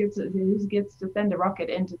who gets to send a rocket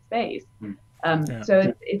into space.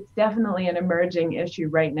 So it's definitely an emerging issue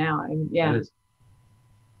right now. And yeah.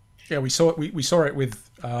 Yeah, we saw it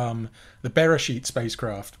with the Beresheet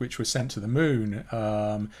spacecraft, which was sent to the moon,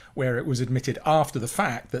 where it was admitted after the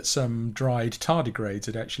fact that some dried tardigrades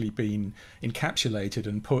had actually been encapsulated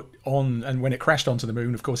and put on. And when it crashed onto the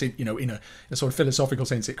moon, of course, in a sort of philosophical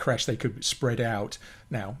sense, it crashed. They could spread out.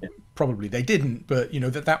 Now, probably they didn't, but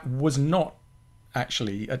that was not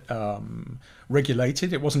actually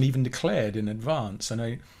regulated. It wasn't even declared in advance, and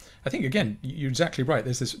I think, again, you're exactly right.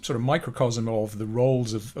 There's this sort of microcosm of the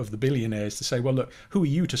roles of the billionaires to say, well, look, who are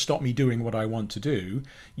you to stop me doing what I want to do?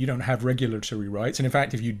 You don't have regulatory rights. And in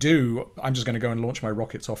fact, if you do, I'm just going to go and launch my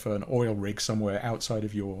rockets off an oil rig somewhere outside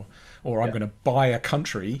of or I'm going to buy a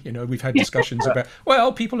country. We've had discussions about,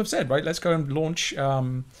 well, people have said, right, let's go and launch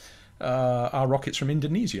our rockets from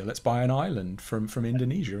Indonesia. Let's buy an island from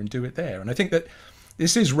Indonesia and do it there. And I think that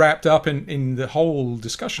this is wrapped up in the whole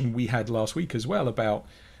discussion we had last week as well about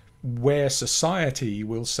where society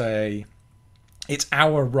will say it's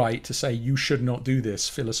our right to say you should not do this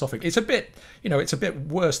philosophically. It's a bit, it's a bit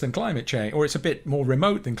worse than climate change, or it's a bit more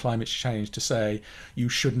remote than climate change to say you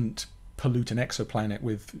shouldn't pollute an exoplanet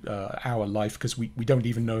with our life because we don't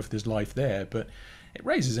even know if there's life there. But it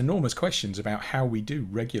raises enormous questions about how we do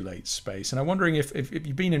regulate space. And I'm wondering if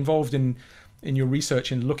you've been involved in your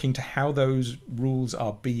research in looking to how those rules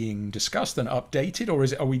are being discussed and updated, or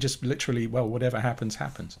are we just literally, well, whatever happens,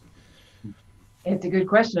 happens? It's a good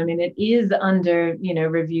question. I mean, it is under,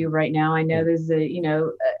 review right now. I know there's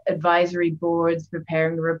advisory boards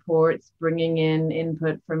preparing reports, bringing in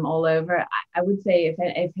input from all over. I would say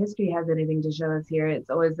if history has anything to show us here, it's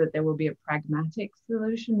always that there will be a pragmatic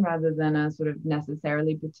solution rather than a sort of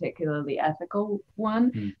necessarily particularly ethical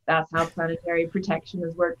one. That's how planetary protection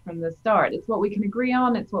has worked from the start. It's what we can agree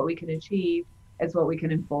on. It's what we can achieve. It's what we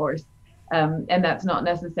can enforce. And that's not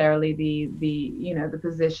necessarily the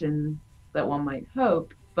position that one might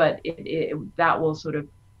hope, but that will sort of,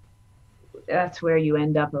 that's where you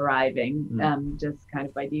end up arriving, just kind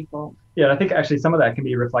of by default. Yeah, I think actually some of that can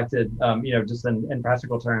be reflected, just in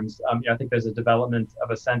practical terms. I think there's a development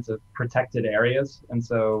of a sense of protected areas, and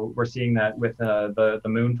so we're seeing that with the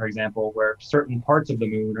moon, for example, where certain parts of the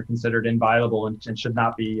moon are considered inviolable and should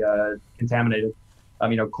not be contaminated.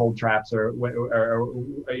 Cold traps or where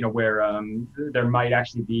there might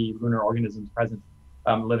actually be lunar organisms present.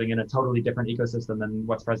 Living in a totally different ecosystem than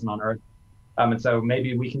what's present on Earth. And so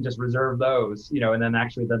maybe we can just reserve those, and then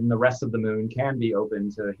actually then the rest of the moon can be open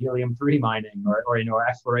to helium-3 mining or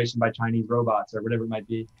exploration by Chinese robots or whatever it might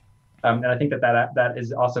be. And I think that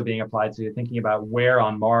is also being applied to thinking about where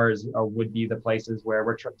on Mars would be the places where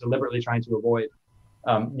we're deliberately trying to avoid.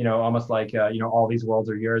 Almost like, all these worlds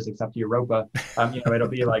are yours except Europa. It'll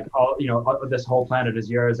be like this whole planet is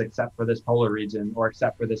yours except for this polar region or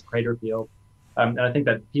except for this crater field. And I think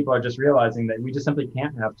that people are just realizing that we just simply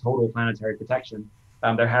can't have total planetary protection.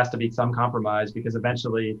 There has to be some compromise because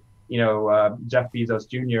eventually, Jeff Bezos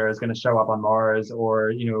Jr. is going to show up on Mars,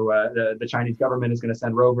 or the Chinese government is going to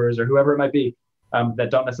send rovers, or whoever it might be, that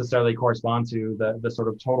don't necessarily correspond to the sort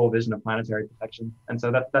of total vision of planetary protection. And so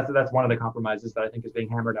that's one of the compromises that I think is being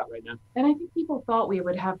hammered out right now. And I think people thought we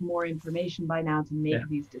would have more information by now to make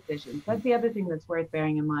these decisions. That's the other thing that's worth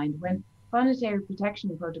bearing in mind. When planetary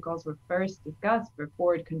protection protocols were first discussed for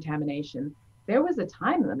forward contamination, there was a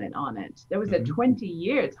time limit on it. There was a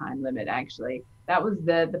 20-year time limit, actually. That was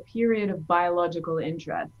the period of biological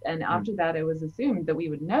interest. And after that, it was assumed that we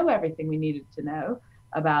would know everything we needed to know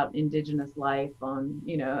about indigenous life on,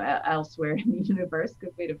 elsewhere in the universe,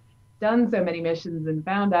 because we'd have done so many missions and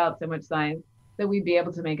found out so much science that we'd be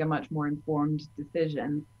able to make a much more informed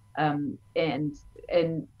decision. And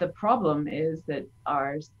the problem is that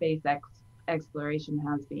our space exploration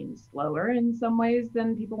has been slower in some ways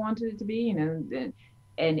than people wanted it to be,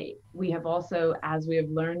 and we have also, as we have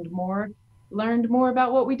learned more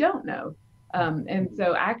about what we don't know. And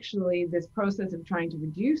so actually this process of trying to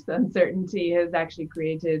reduce uncertainty has actually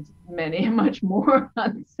created much more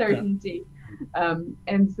uncertainty.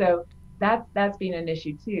 And so that's been an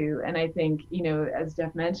issue too. And I think, as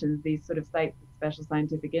Geoff mentions, these sort of special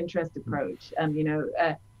scientific interest approach,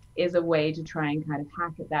 is a way to try and kind of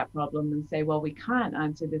hack at that problem and say, well, we can't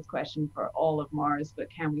answer this question for all of Mars, but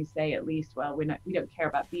can we say at least, well, we don't care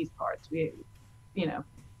about these parts. Yeah.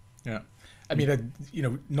 I mean,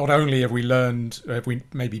 not only have we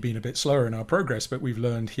maybe been a bit slower in our progress, but we've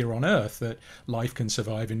learned here on Earth that life can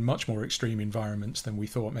survive in much more extreme environments than we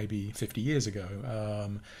thought maybe 50 years ago.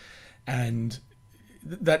 And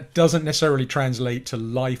that doesn't necessarily translate to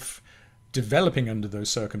life developing under those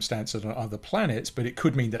circumstances on other planets, but it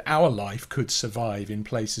could mean that our life could survive in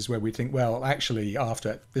places where we think, well, actually,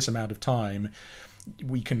 after this amount of time,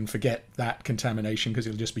 we can forget that contamination because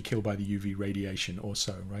it'll just be killed by the UV radiation or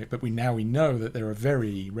so, right? But we know that there are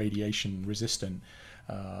very radiation resistant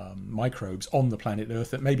microbes on the planet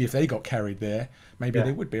Earth that maybe if they got carried there, maybe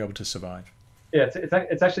they would be able to survive. Yeah,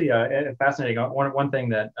 it's actually fascinating. One thing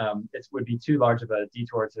that it would be too large of a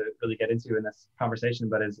detour to really get into in this conversation,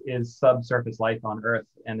 but is subsurface life on Earth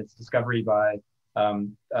and its discovery by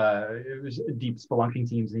deep spelunking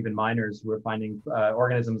teams and even miners who are finding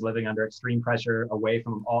organisms living under extreme pressure, away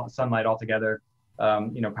from sunlight altogether,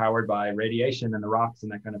 powered by radiation and the rocks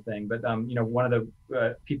and that kind of thing. But one of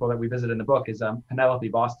the people that we visit in the book is Penelope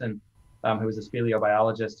Boston, who was a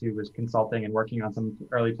speleobiologist who was consulting and working on some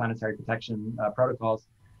early planetary protection protocols.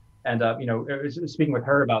 And, speaking with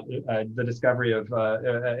her about the discovery of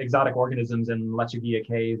exotic organisms in Lechuguilla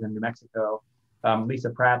Cave in New Mexico. Lisa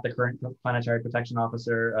Pratt, the current planetary protection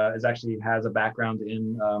officer, has a background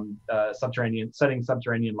in studying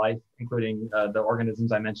subterranean life, including the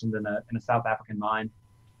organisms I mentioned in a South African mine.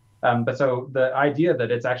 But so the idea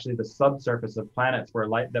that it's actually the subsurface of planets where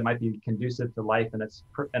life that might be conducive to life and its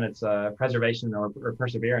preservation or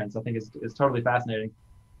perseverance, I think is totally fascinating,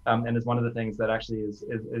 and is one of the things that actually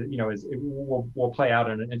will play out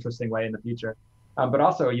in an interesting way in the future. But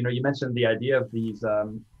also, you mentioned the idea of these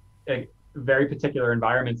very particular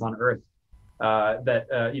environments on Earth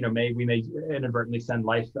that we may inadvertently send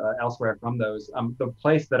life elsewhere from those. The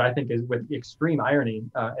place that I think is, with extreme irony,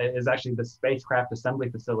 is actually the spacecraft assembly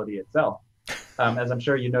facility itself. As I'm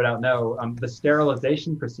sure you no doubt know, the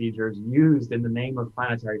sterilization procedures used in the name of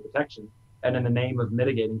planetary protection and in the name of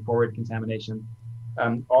mitigating forward contamination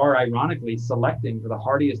are ironically selecting for the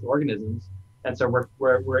hardiest organisms. And so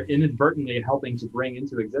we're inadvertently helping to bring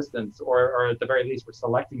into existence, or at the very least, we're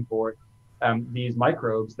selecting for these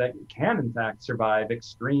microbes that can, in fact, survive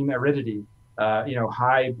extreme aridity,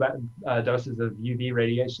 high doses of UV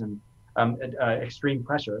radiation, extreme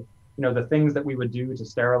pressure. The things that we would do to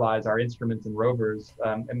sterilize our instruments and rovers,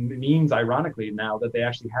 and it means, ironically, now that they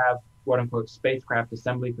actually have quote unquote spacecraft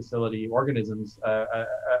assembly facility organisms,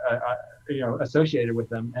 associated with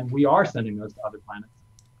them, and we are sending those to other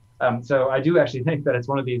planets. So I do actually think that it's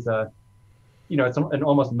one of these. It's an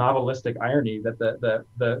almost novelistic irony that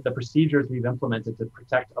the procedures we've implemented to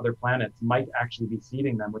protect other planets might actually be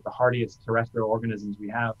seeding them with the hardiest terrestrial organisms we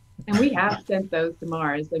have. And we have sent those to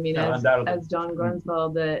Mars. I mean, as John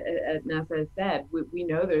Grunswald at NASA has said, we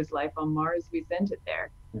know there's life on Mars. We sent it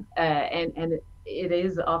there. And it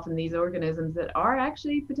is often these organisms that are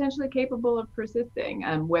actually potentially capable of persisting.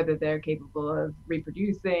 Whether they're capable of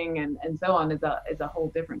reproducing and so on is a whole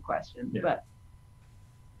different question. Yeah. But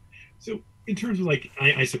so in terms of, like,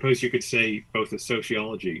 I suppose you could say both the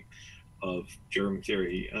sociology of germ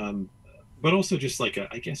theory, but also just like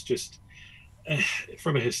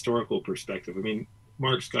from a historical perspective. I mean,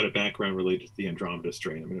 Mark's got a background related to the Andromeda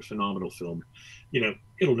Strain. I mean, a phenomenal film.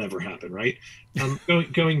 It'll never happen, right?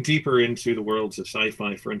 Going deeper into the worlds of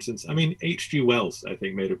sci-fi, for instance, I mean, H.G. Wells, I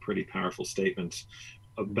think, made a pretty powerful statement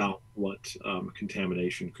about what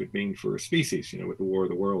contamination could mean for a species, with the War of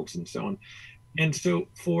the Worlds and so on. And so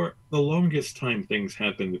for the longest time, things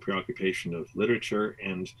have been the preoccupation of literature.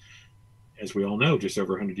 And as we all know, just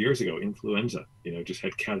over 100 years ago, influenza, just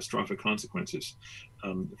had catastrophic consequences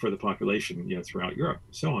for the population, throughout Europe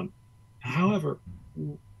and so on. However,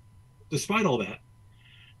 despite all that,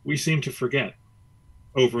 we seem to forget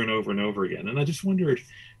over and over and over again. And I just wondered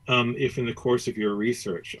if in the course of your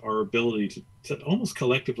research, our ability to almost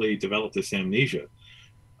collectively develop this amnesia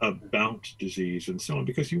about disease and so on,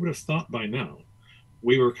 because you would have thought by now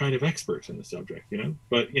we were kind of experts in the subject,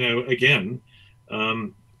 but again,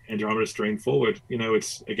 Andromeda Strain forward,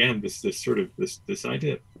 it's again this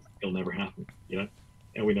idea it'll never happen,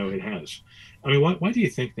 and we know it has. I mean, why do you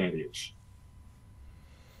think that is?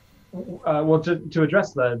 Well, to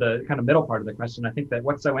address the kind of middle part of the question, I think that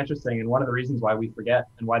what's so interesting, and one of the reasons why we forget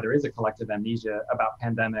and why there is a collective amnesia about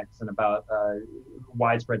pandemics and about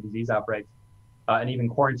widespread disease outbreaks, and even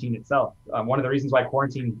quarantine itself. One of the reasons why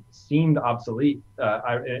quarantine seemed obsolete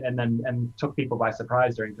and took people by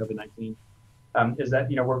surprise during COVID-19 is that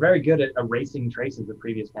we're very good at erasing traces of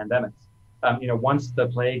previous pandemics. Once the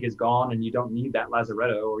plague is gone and you don't need that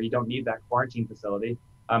lazaretto or you don't need that quarantine facility,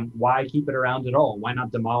 why keep it around at all? Why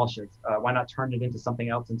not demolish it? Why not turn it into something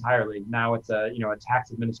else entirely? Now it's a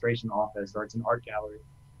tax administration office or it's an art gallery.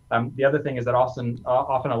 The other thing is that often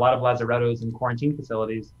a lot of lazarettos and quarantine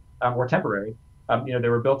facilities were temporary. They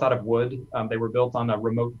were built out of wood. They were built on a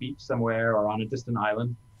remote beach somewhere or on a distant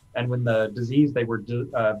island. And when the disease they were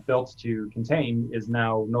built to contain is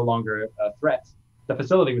now no longer a threat, the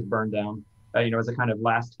facility was burned down, as a kind of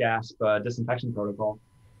last gasp disinfection protocol.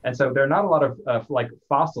 And so there are not a lot of like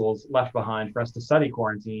fossils left behind for us to study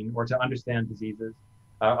quarantine or to understand diseases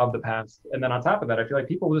of the past. And then on top of that, I feel like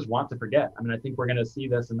people just want to forget. I mean, I think we're going to see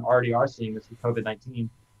this and already are seeing this with COVID-19.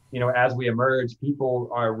 As we emerge, people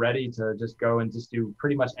are ready to just go and just do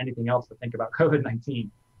pretty much anything else to think about COVID-19.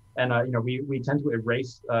 And we tend to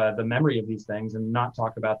erase the memory of these things and not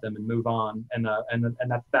talk about them and move on. And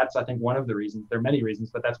that's I think one of the reasons. There are many reasons,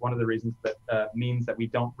 but that's one of the reasons that means that we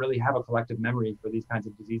don't really have a collective memory for these kinds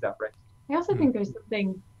of disease outbreaks. I also think there's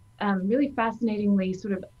something really fascinatingly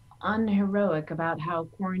sort of unheroic about how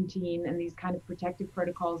quarantine and these kind of protective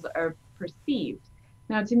protocols are perceived.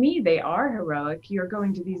 Now, to me, they are heroic. You're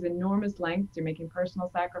going to these enormous lengths. You're making personal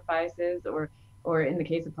sacrifices, or in the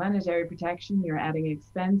case of planetary protection, you're adding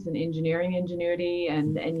expense and engineering ingenuity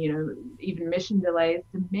and even mission delays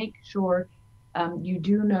to make sure you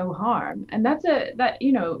do no harm. And that's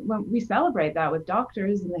when we celebrate that with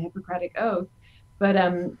doctors and the Hippocratic Oath, but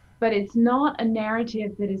it's not a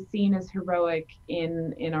narrative that is seen as heroic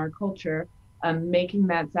in our culture, making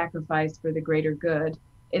that sacrifice for the greater good.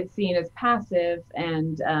 It's seen as passive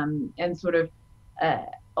and sort of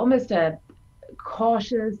almost a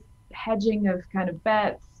cautious hedging of kind of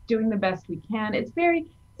bets, doing the best we can. It's very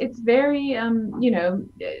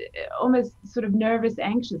almost sort of nervous,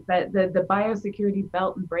 anxious. That the biosecurity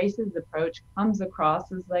belt and braces approach comes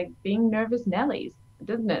across as like being nervous Nellies,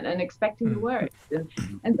 doesn't it? And expecting the worst.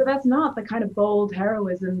 And so that's not the kind of bold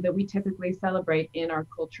heroism that we typically celebrate in our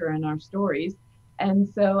culture and our stories. And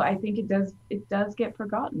so I think it does get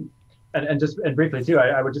forgotten. And briefly too,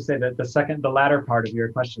 I would just say that the latter part of your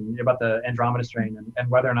question about the Andromeda strain and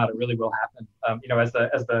whether or not it really will happen, as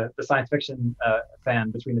the science fiction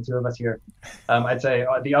fan between the two of us here, I'd say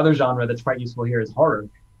the other genre that's quite useful here is horror.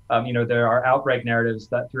 There are outbreak narratives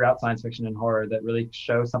that throughout science fiction and horror that really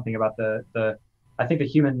show something about I think the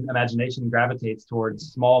human imagination gravitates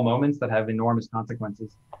towards small moments that have enormous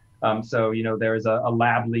consequences. So there is a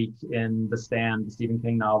lab leak in The Stand, the Stephen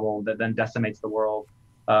King novel, that then decimates the world.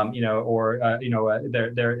 They're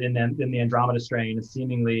in the Andromeda strain, a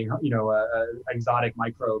seemingly exotic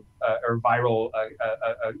microbe or viral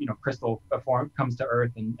crystal form comes to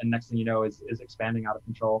Earth, and next thing you know is expanding out of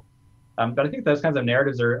control. But I think those kinds of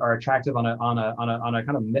narratives are attractive on a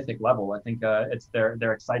kind of mythic level. I think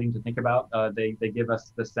they're exciting to think about. They give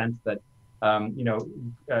us the sense that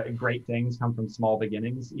great things come from small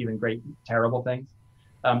beginnings, even great terrible things.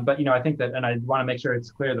 But I think that, and I want to make sure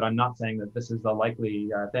it's clear that I'm not saying that this is the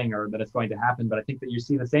likely thing or that it's going to happen, but I think that you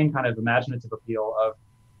see the same kind of imaginative appeal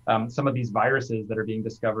of some of these viruses that are being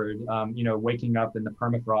discovered, waking up in the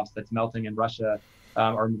permafrost that's melting in Russia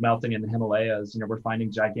or melting in the Himalayas. We're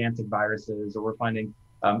finding gigantic viruses, or we're finding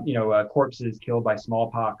corpses killed by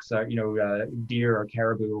smallpox, deer or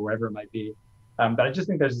caribou or wherever it might be. But I just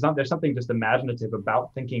think there's something just imaginative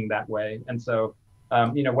about thinking that way. And so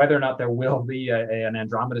whether or not there will be an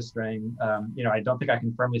Andromeda strain, I don't think I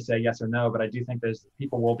can firmly say yes or no, but I do think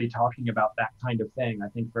people will be talking about that kind of thing, I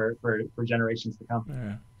think, for generations to come.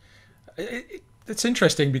 Yeah. It's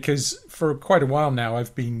interesting because for quite a while now,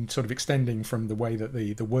 I've been sort of extending from the way that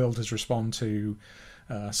the world has responded to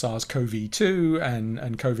SARS-CoV-2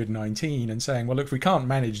 and COVID-19 and saying, well, look, if we can't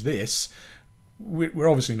manage this, we're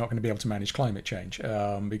obviously not going to be able to manage climate change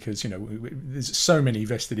because there's so many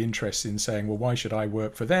vested interests in saying, well, why should I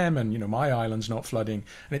work for them, and my island's not flooding,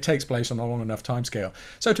 and it takes place on a long enough timescale.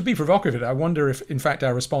 So to be provocative, I wonder if in fact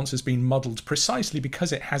our response has been muddled precisely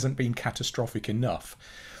because it hasn't been catastrophic enough.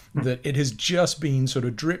 That it has just been sort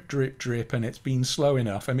of drip, drip, drip, and it's been slow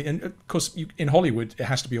enough. I mean, and of course, in Hollywood, it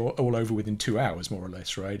has to be all over within 2 hours, more or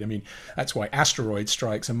less, right? I mean, that's why asteroid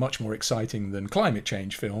strikes are much more exciting than climate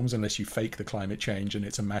change films, unless you fake the climate change and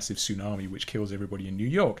it's a massive tsunami which kills everybody in New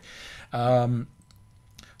York.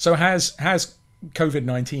 So has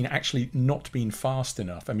COVID-19 actually not been fast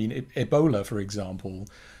enough. I mean, Ebola, for example,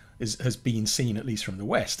 has been seen, at least from the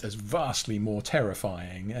West, as vastly more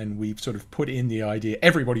terrifying, and we've sort of put in the idea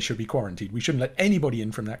everybody should be quarantined. We shouldn't let anybody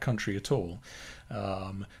in from that country at all,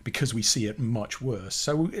 because we see it much worse.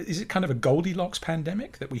 So is it kind of a Goldilocks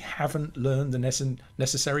pandemic that we haven't learned the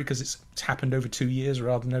necessary because it's happened over 2 years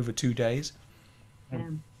rather than over 2 days? Yeah.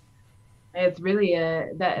 It's really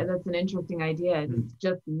that's an interesting idea. It's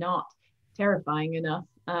just not terrifying enough.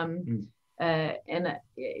 And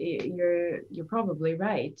you're probably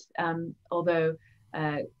right. Although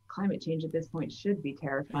climate change at this point should be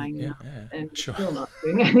terrifying enough, and sure. Still not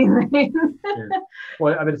doing anything. Yeah.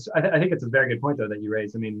 Well, I mean, I think it's a very good point though that you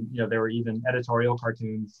raised. I mean, there were even editorial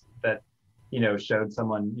cartoons that showed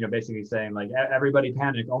someone basically saying like, everybody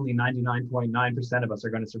panic, only 99.9% of us are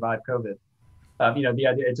going to survive COVID. The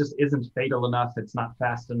idea, it just isn't fatal enough. It's not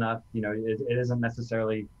fast enough. It isn't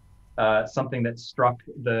necessarily something that struck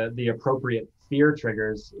the appropriate fear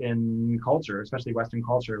triggers in culture, especially Western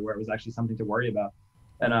culture, where it was actually something to worry about.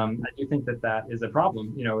 And I do think that is a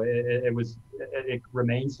problem. It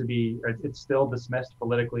remains to be, it's still dismissed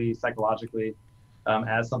politically, psychologically,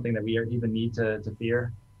 as something that we even need to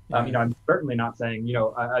fear. I'm certainly not saying,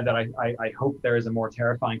 that I hope there is a more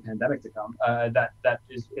terrifying pandemic to come. That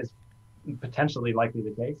is potentially likely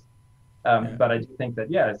the case. But I do think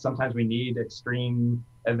that, sometimes we need extreme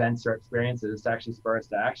events or experiences to actually spur us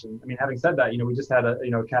to action. I mean, having said that, we just had a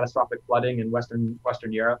catastrophic flooding in Western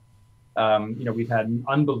Europe. We've had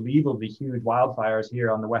unbelievably huge wildfires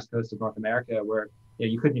here on the west coast of North America, where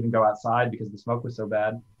you couldn't even go outside because the smoke was so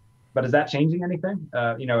bad. But is that changing anything?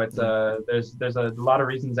 It's there's a lot of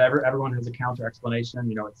reasons. Everyone has a counter explanation.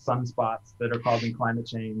 It's sunspots that are causing climate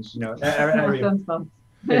change. Sunspots.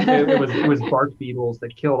 It was bark beetles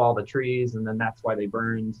that killed all the trees, and then that's why they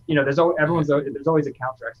burned. There's always a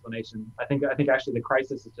counter explanation. I think actually the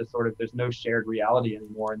crisis is just sort of, there's no shared reality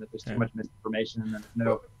anymore, and that there's too much misinformation, and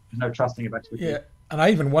there's no trusting of expertise. Yeah, and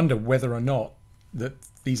I even wonder whether or not that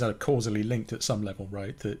these are causally linked at some level,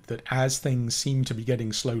 right? That as things seem to be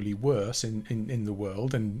getting slowly worse in the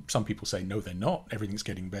world, and some people say no, they're not. Everything's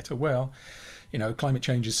getting better. Well, climate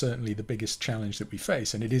change is certainly the biggest challenge that we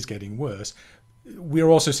face, and it is getting worse. We're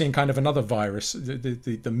also seeing kind of another virus.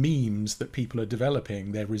 The memes that people are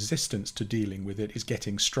developing, their resistance to dealing with it is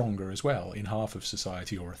getting stronger as well in half of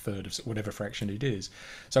society, or a third of whatever fraction it is.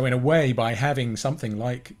 So in a way, by having something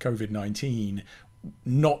like COVID-19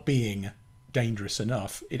 not being dangerous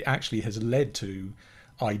enough, it actually has led to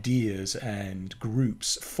ideas and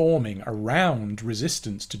groups forming around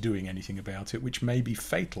resistance to doing anything about it, which may be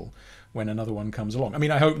fatal when another one comes along. I mean,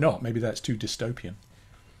 I hope not. Maybe that's too dystopian.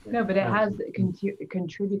 No, but it has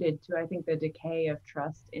contributed to, I think, the decay of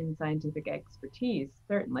trust in scientific expertise,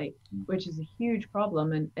 certainly, which is a huge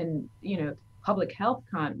problem. And public health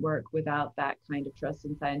can't work without that kind of trust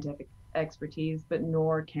in scientific expertise, but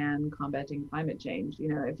nor can combating climate change.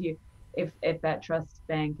 If that trust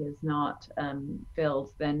bank is not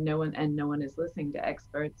filled, then no one is listening to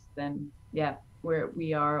experts, then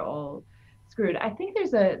we are all screwed. I think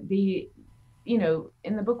there's in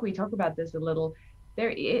the book we talk about this a little.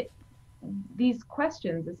 These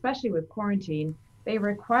questions, especially with quarantine, they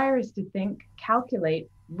require us to think, calculate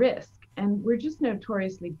risk, and we're just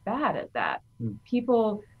notoriously bad at that.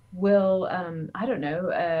 People will,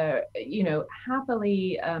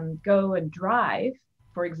 happily go and drive,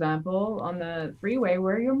 for example, on the freeway,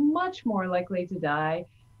 where you're much more likely to die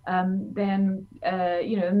and then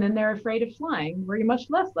they're afraid of flying, where you're much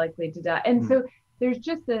less likely to die. And so there's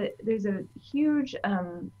a huge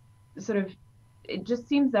sort of, it just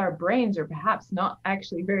seems our brains are perhaps not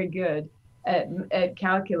actually very good at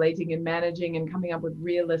calculating and managing and coming up with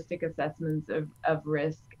realistic assessments of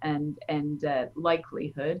risk and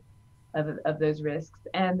likelihood of those risks.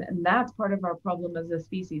 And that's part of our problem as a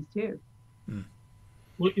species too.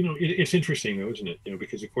 Well, it's interesting though, isn't it?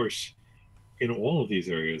 Because of course, in all of these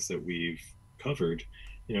areas that we've covered,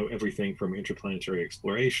 everything from interplanetary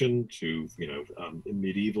exploration to,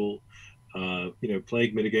 medieval,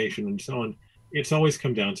 plague mitigation and so on, it's always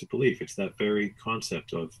come down to belief. It's that very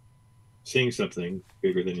concept of seeing something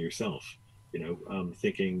bigger than yourself,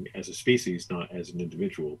 thinking as a species, not as an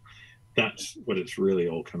individual. That's what it's really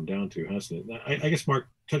all come down to, hasn't it? I guess Mark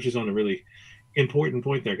touches on a really important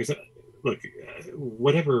point there, because look,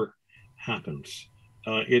 whatever happens,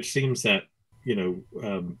 it seems that,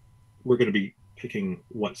 we're going to be picking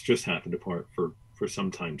what's just happened apart for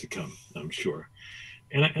some time to come, I'm sure.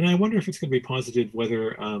 And I wonder if it's going to be posited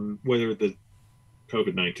whether the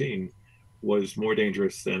COVID-19 was more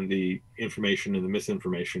dangerous than the information and the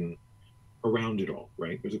misinformation around it all,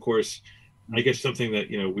 right? Because of course, I guess something that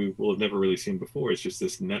we will have never really seen before is just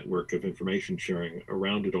this network of information sharing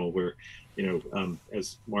around it all, where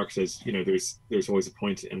as Mark says, there's always a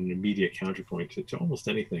point and an immediate counterpoint to almost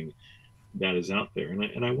anything that is out there,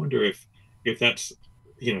 and I wonder if that's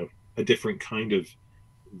a different kind of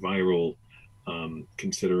viral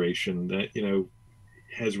consideration that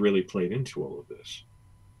has really played into all of this.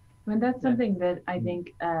 And that's something that I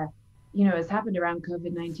think has happened around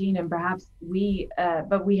COVID-19, and perhaps we've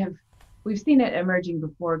seen it emerging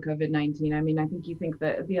before COVID-19. I mean, I think you think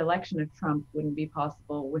that the election of Trump wouldn't be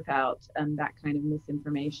possible without that kind of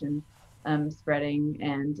misinformation spreading,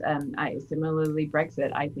 and similarly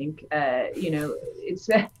Brexit. I think it's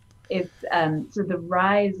so the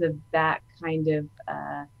rise of that kind of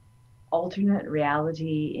alternate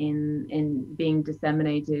reality in being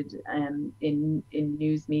disseminated in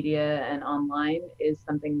news media and online is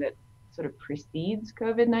something that sort of precedes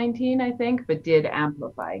COVID-19, I think, but did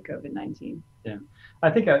amplify COVID-19. Yeah,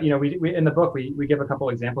 I think we in the book we give a couple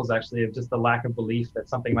examples actually of just the lack of belief that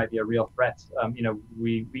something might be a real threat.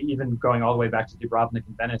 We even going all the way back to Dubrovnik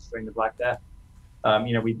and Venice during the Black Death.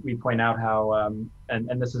 We point out how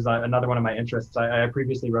and this is another one of my interests. I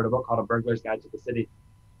previously wrote a book called A Burglar's Guide to the City.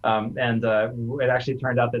 It actually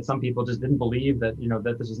turned out that some people just didn't believe that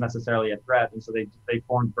that this was necessarily a threat, and so they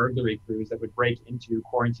formed burglary crews that would break into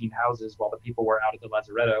quarantined houses while the people were out at the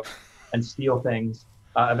lazaretto and steal things.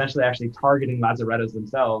 Eventually, actually targeting lazarettos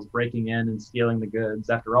themselves, breaking in and stealing the goods.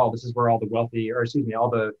 After all, this is where all the all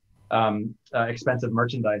the expensive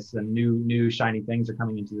merchandise and new shiny things are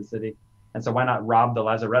coming into the city. And so why not rob the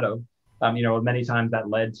lazaretto? Many times that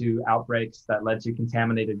led to outbreaks, that led to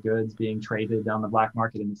contaminated goods being traded on the black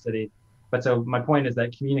market in the city. But so my point is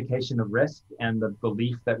that communication of risk and the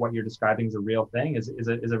belief that what you're describing is a real thing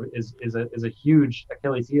is a huge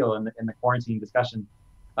Achilles heel in the quarantine discussion.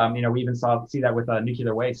 We even see that with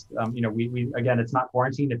nuclear waste. We again, it's not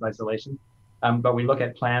quarantine, it's isolation. But we look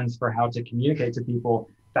at plans for how to communicate to people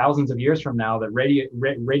thousands of years from now that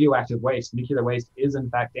radioactive waste, nuclear waste, is in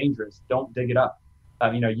fact dangerous. Don't dig it up.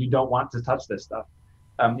 You don't want to touch this stuff.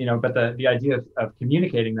 But the idea of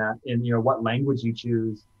communicating that in what language you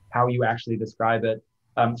choose, how you actually describe it,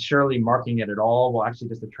 surely marking it at all will actually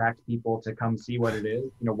just attract people to come see what it is.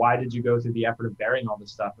 Why did you go through the effort of burying all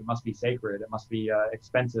this stuff? It must be sacred. It must be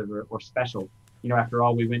expensive or special. After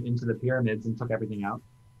all, we went into the pyramids and took everything out.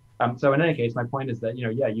 So in any case, my point is that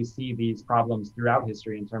you see these problems throughout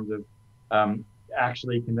history in terms of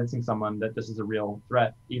actually convincing someone that this is a real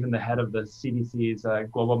threat. Even the head of the CDC's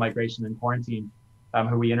global migration and quarantine,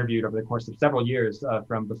 who we interviewed over the course of several years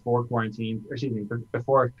from before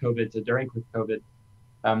COVID to during COVID,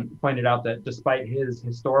 pointed out that despite his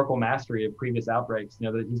historical mastery of previous outbreaks,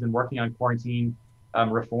 that he's been working on quarantine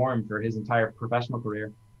reform for his entire professional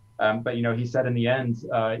career. But he said in the end,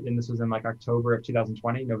 and this was in like November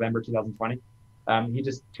 2020, he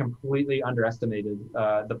just completely underestimated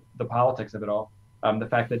the politics of it all. The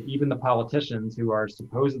fact that even the politicians who are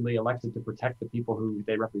supposedly elected to protect the people who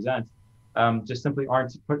they represent just simply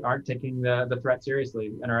aren't taking the threat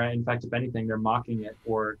seriously, and are, in fact, if anything, they're mocking it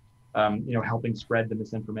or helping spread the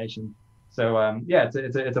misinformation. So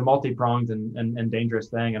it's a multi-pronged and dangerous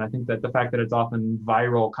thing, and I think that the fact that it's often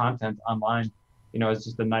viral content online, is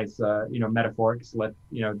just a nice metaphoric slip,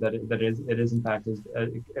 that it is in fact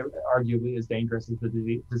arguably as dangerous as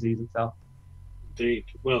the disease itself. Indeed.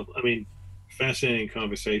 Well, I mean, fascinating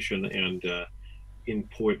conversation and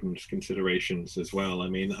important considerations as well. I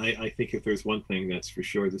mean, I think if there's one thing that's for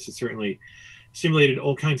sure, this has certainly stimulated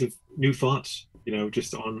all kinds of new thoughts,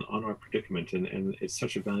 just on our predicament, and it's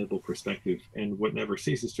such a valuable perspective. And what never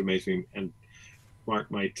ceases to amaze me, and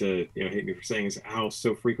Mark might hate me for saying, is how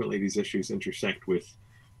so frequently these issues intersect with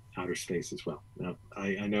outer space as well. Now,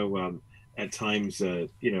 I know at times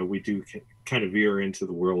we do kind of veer into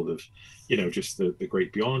the world of just the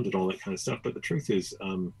great beyond and all that kind of stuff, but the truth is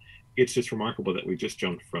it's just remarkable that we just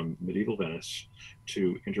jumped from medieval Venice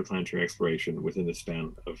to interplanetary exploration within the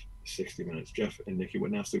span of 60 minutes. Geoff and Nikki,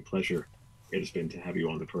 what an absolute pleasure it has been to have you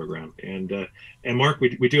on the program. And Mark,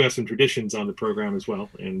 we do have some traditions on the program as well,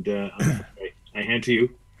 and I hand to you.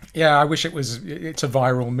 Yeah, it's a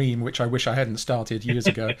viral meme, which I wish I hadn't started years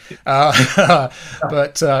ago.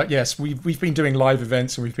 But yes, we've been doing live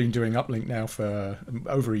events, and we've been doing Uplink now for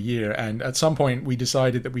over a year. And at some point, we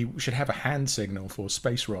decided that we should have a hand signal for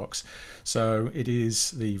space rocks. So it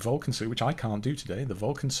is the Vulcan salute, which I can't do today, the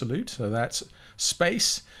Vulcan salute. So that's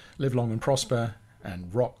space, live long and prosper,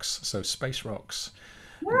 and rocks, so space rocks.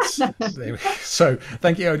 So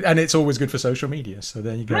thank you, and it's always good for social media. So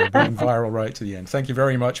there you go, being viral right to the end. Thank you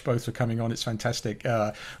very much both for coming on. It's fantastic.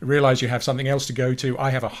 Realize you have something else to go to. I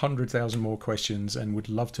have 100,000 more questions and would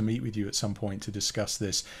love to meet with you at some point to discuss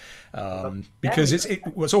this, because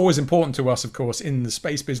it was always important to us, of course, in the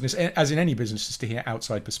space business, as in any business, is to hear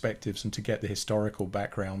outside perspectives and to get the historical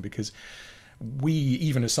background, because we,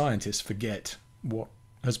 even as scientists, forget what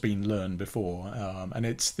has been learned before, and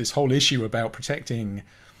it's this whole issue about protecting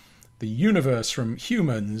the universe from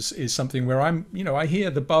humans is something where I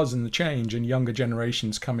hear the buzz and the change, and younger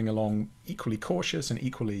generations coming along equally cautious and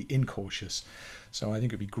equally incautious. So I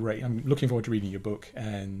think it'd be great. I'm looking forward to reading your book,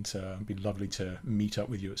 and it'd be lovely to meet up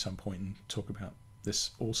with you at some point and talk about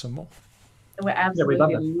this all some more. We absolutely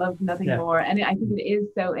love nothing more, and I think it is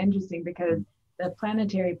so interesting because the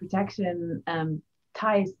planetary protection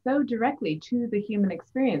ties so directly to the human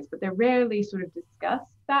experience, but they're rarely sort of discussed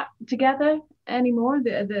that together anymore.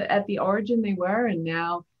 At the origin they were, and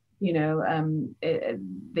now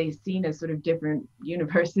they're seen as sort of different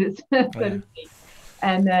universes, so to speak.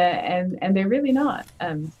 And they're really not.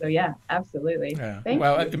 So yeah, absolutely. Yeah.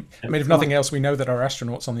 I mean, if nothing else, we know that our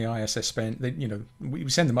astronauts on the ISS we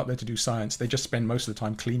send them up there to do science. They just spend most of the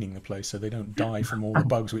time cleaning the place, so they don't die from all the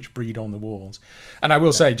bugs which breed on the walls. And I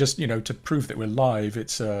will say, just to prove that we're live,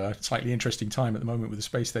 it's a slightly interesting time at the moment with the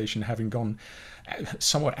space station having gone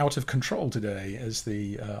somewhat out of control today, as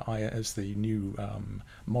the new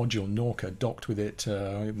module Norca docked with it.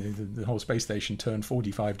 The whole space station turned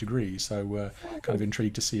 45 degrees, so we're kind of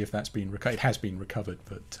intrigued to see if that's been recovered. It has been recovered,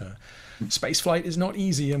 but space flight is not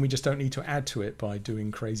easy, and we just don't need to add to it by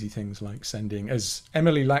doing crazy things like sending, as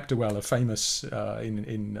Emily Lachdowell, a famous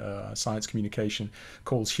in science communication,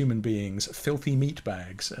 calls human beings filthy meat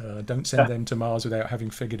bags. Don't send them to Mars without having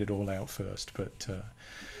figured it all out first. But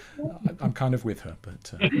I'm kind of with her,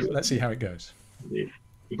 but let's see how it goes. The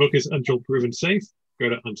book is Until Proven Safe. Go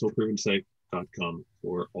to untilprovensafe.com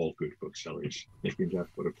for all good booksellers. Nikki and Geoff,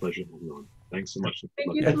 what a pleasure having you on. Thanks so much.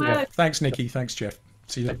 Thank you so much. Thanks, Nikki. Thanks, Geoff.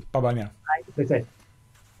 See you. Bye-bye now. Bye.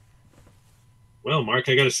 Well, Mark,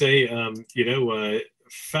 I got to say,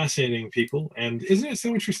 fascinating people. And isn't it so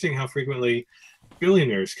interesting how frequently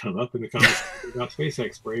billionaires come up in the conversation about space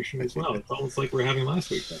exploration as well? It's almost like we're having last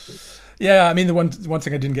week, I think. Yeah, I mean, the one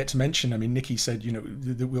thing I didn't get to mention, I mean, Nikki said,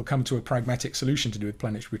 that we'll come to a pragmatic solution to do with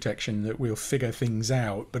planetary protection, that we'll figure things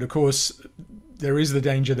out. But of course, there is the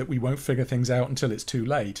danger that we won't figure things out until it's too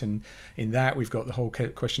late. And in that, we've got the whole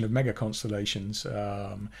question of mega constellations,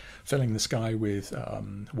 filling the sky with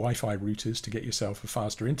Wi-Fi routers to get yourself a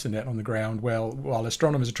faster internet on the ground. Well, while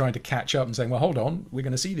astronomers are trying to catch up and saying, well, hold on, we're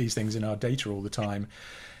going to see these things in our data all the time.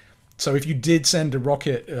 So if you did send a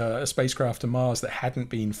rocket, a spacecraft to Mars that hadn't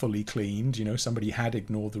been fully cleaned, somebody had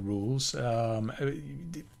ignored the rules,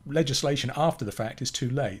 legislation after the fact is too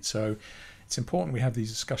late. So it's important we have these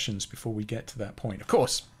discussions before we get to that point. Of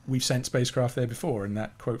course, we've sent spacecraft there before, and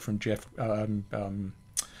that quote from John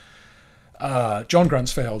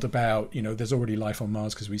Grunsfeld about, there's already life on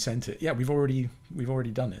Mars because we sent it. Yeah, we've already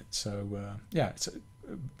done it. So it's a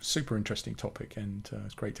super interesting topic, and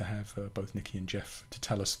it's great to have both Nikki and Geoff to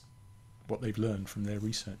tell us what they've learned from their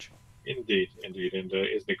research. Indeed. And isn't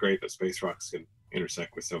it great that space rocks can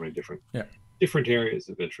intersect with so many different areas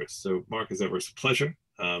of interest? So, Mark, as ever, it's a pleasure.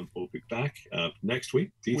 We'll be back next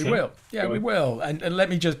week. We will. Yeah, we will. And let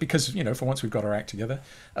me just, because, for once we've got our act together,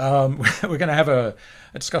 we're going to have a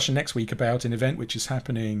discussion next week about an event which is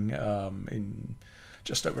happening in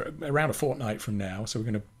just around a fortnight from now. So we're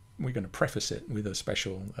going to preface it with a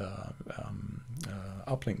special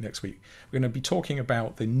uplink next week. We're going to be talking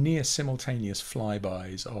about the near simultaneous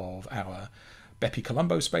flybys of our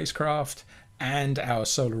Bepi-Colombo spacecraft and our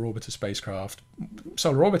Solar Orbiter spacecraft.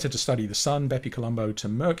 Solar Orbiter to study the Sun, Bepi-Colombo to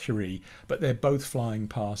Mercury, but they're both flying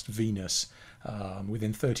past Venus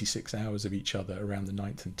within 36 hours of each other around the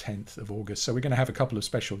 9th and 10th of August. So we're going to have a couple of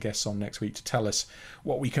special guests on next week to tell us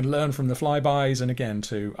what we can learn from the flybys, and again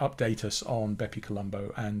to update us on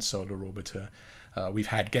Bepi-Colombo and Solar Orbiter. We've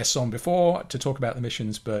had guests on before to talk about the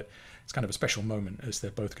missions, but it's kind of a special moment as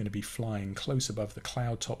they're both going to be flying close above the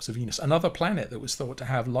cloud tops of Venus, another planet that was thought to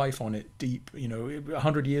have life on it deep,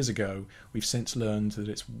 100 years ago. We've since learned that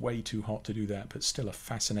it's way too hot to do that, but still a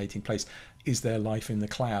fascinating place. Is there life in the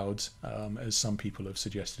clouds, as some people have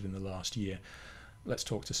suggested in the last year? Let's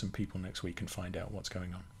talk to some people next week and find out what's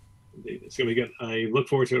going on. Indeed. It's going to be good. I look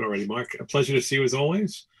forward to it already, Mark. A pleasure to see you as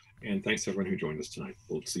always. And thanks to everyone who joined us tonight.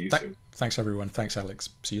 We'll see you soon. Thanks, everyone. Thanks, Alex.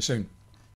 See you soon.